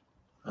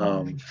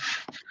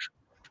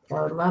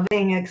 So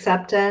loving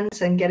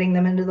acceptance and getting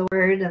them into the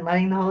Word and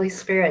letting the Holy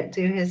Spirit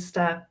do his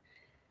stuff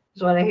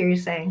is what I hear you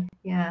saying.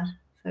 Yeah,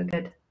 so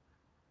good.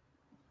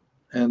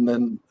 And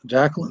then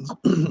Jacqueline's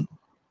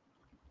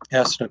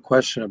asking a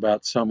question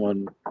about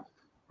someone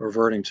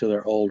reverting to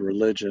their old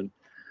religion.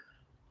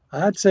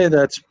 I'd say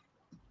that's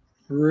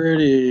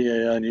pretty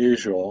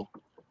unusual.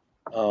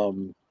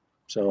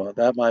 So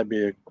that might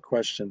be a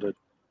question to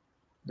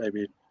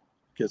maybe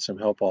get some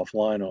help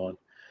offline on.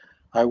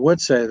 I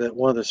would say that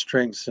one of the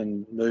strengths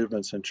in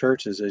movements and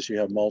churches is you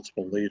have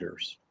multiple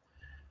leaders.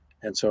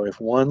 And so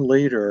if one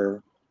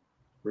leader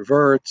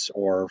reverts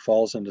or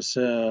falls into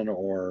sin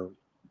or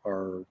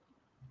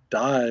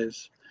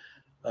dies,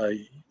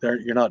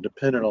 you're not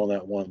dependent on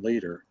that one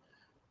leader.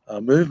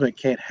 Movement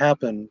can't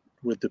happen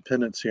with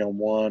dependency on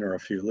one or a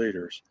few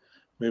leaders.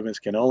 Movements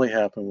can only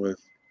happen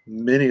with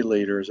many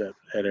leaders at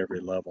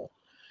every level.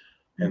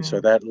 And so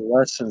that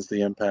lessens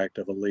the impact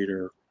of a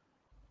leader,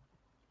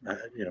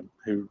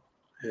 who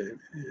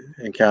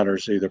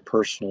encounters either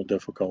personal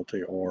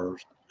difficulty or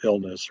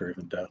illness or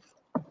even death.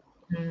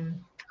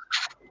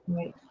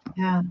 Right.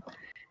 Yeah.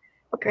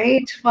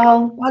 Great.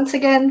 Well, once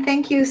again,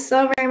 thank you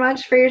so very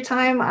much for your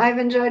time. I've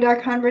enjoyed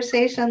our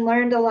conversation,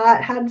 learned a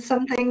lot, had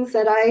some things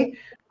that I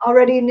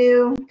already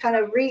knew kind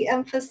of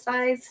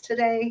re-emphasized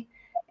today,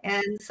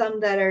 and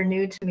some that are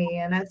new to me.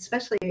 And I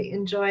especially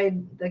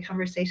enjoyed the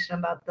conversation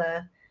about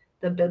the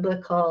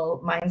biblical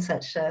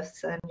mindset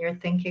shifts and your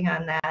thinking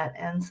on that,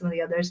 and some of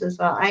the others as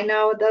well. I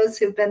know those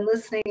who've been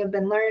listening have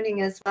been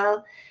learning as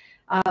well.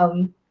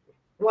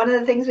 One of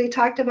the things we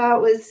talked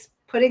about was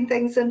putting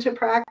things into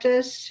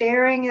practice,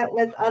 sharing it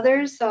with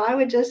others. So I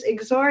would just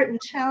exhort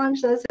and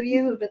challenge those of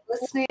you who've been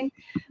listening.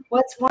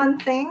 What's one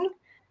thing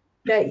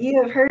that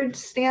you have heard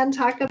Stan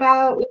talk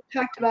about, we've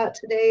talked about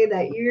today,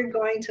 that you're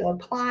going to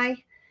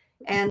apply?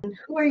 And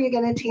who are you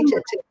going to teach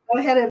it to? Go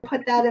ahead and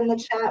put that in the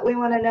chat. We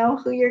want to know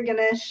who you're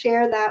going to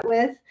share that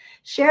with.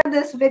 Share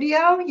this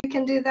video. You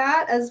can do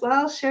that as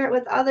well. Share it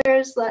with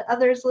others. Let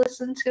others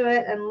listen to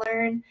it and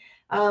learn.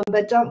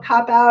 But don't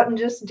cop out and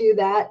just do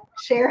that.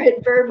 Share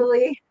it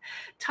verbally.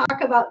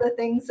 Talk about the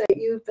things that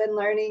you've been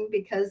learning,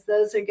 because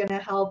those are going to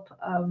help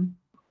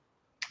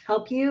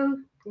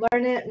you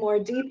learn it more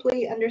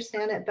deeply,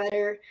 understand it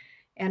better,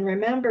 and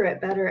remember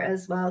it better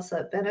as well, so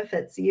it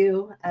benefits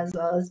you as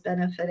well as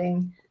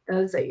benefiting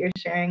those that you're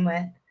sharing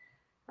with.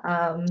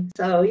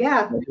 So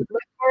yeah,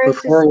 look forward to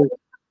seeing.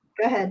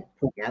 Go ahead.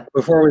 Yep.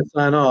 Before we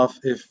sign off,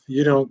 if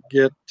you don't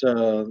get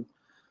the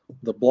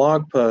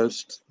blog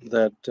post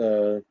that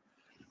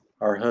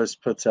our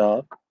host puts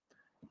out,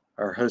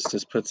 our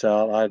hostess puts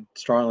out, I'd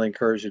strongly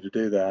encourage you to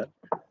do that.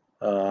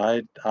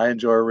 I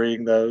enjoy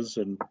reading those,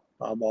 and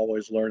I'm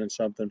always learning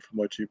something from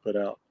what you put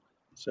out.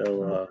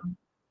 So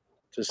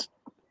just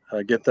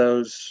get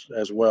those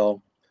as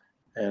well,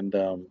 and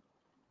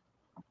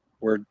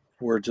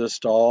we're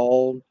just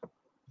all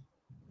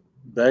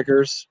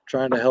beggars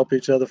trying to help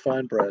each other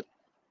find bread.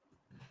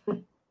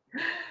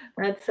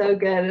 That's so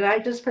good. And I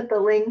just put the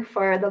link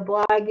for the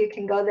blog. You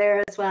can go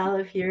there as well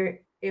if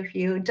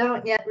you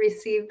don't yet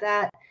receive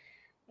that.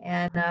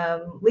 And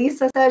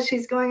Lisa says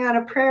she's going on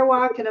a prayer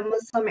walk in a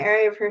Muslim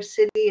area of her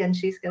city, and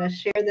she's going to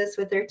share this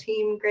with her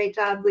team. Great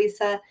job,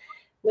 Lisa.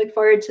 Look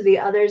forward to the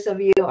others of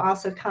you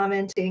also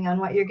commenting on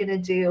what you're going to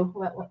do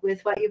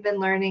with what you've been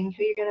learning,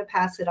 who you're going to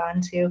pass it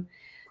on to.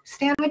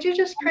 Stan, would you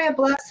just pray a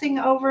blessing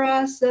over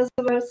us, those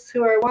of us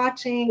who are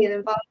watching and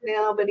involved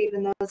now, but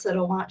even those that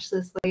will watch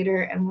this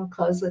later, and we'll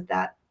close with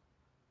that.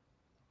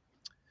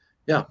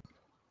 Yeah.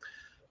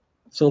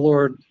 So,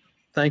 Lord,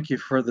 thank you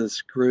for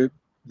this group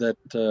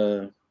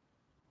that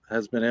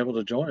has been able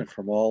to join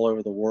from all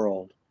over the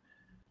world.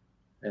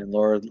 And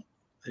Lord,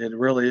 it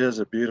really is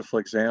a beautiful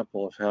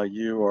example of how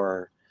you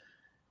are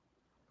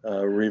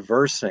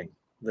reversing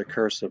the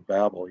curse of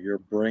Babel. You're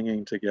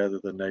bringing together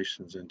the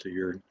nations into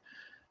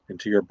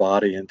your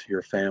body, into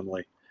your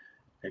family,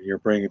 and you're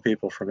bringing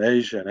people from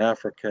Asia and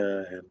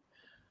Africa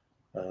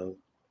and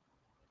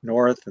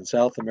North and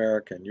South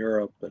America and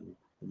Europe and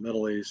the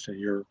Middle East, and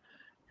you're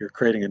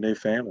creating a new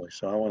family.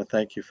 So I want to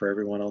thank you for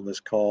everyone on this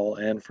call,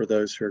 and for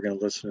those who are going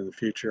to listen in the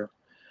future,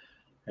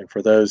 and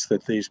for those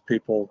that these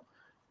people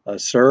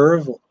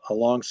serve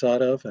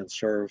alongside of and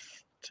serve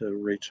to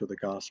reach with the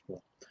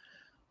gospel.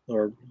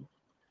 Lord,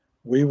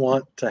 we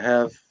want to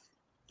have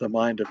the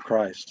mind of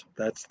Christ.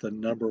 That's the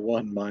number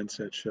one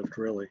mindset shift,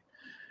 really,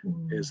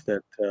 is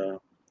that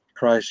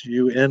Christ,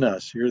 you in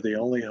us, you're the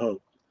only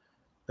hope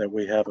that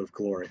we have of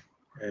glory.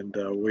 And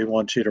we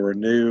want you to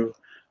renew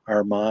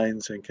our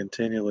minds and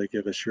continually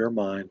give us your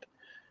mind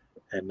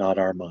and not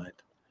our mind.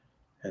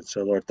 And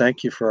so, Lord,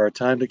 thank you for our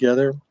time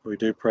together. We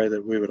do pray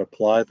that we would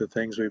apply the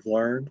things we've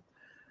learned,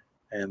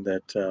 and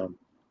that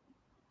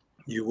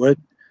you would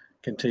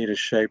continue to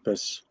shape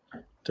us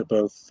to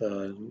both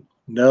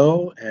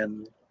know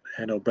and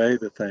obey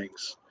the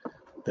things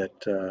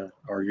that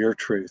are your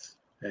truth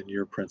and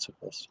your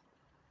principles.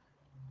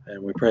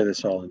 And we pray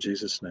this all in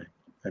Jesus' name.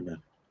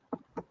 Amen.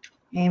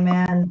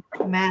 Amen.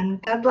 Amen.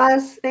 God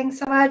bless. Thanks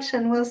so much.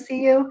 And we'll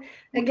see you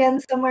again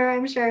somewhere,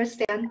 I'm sure,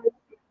 Stan.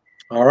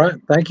 All right.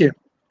 Thank you.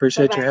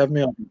 Appreciate Bye-bye. you having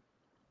me on.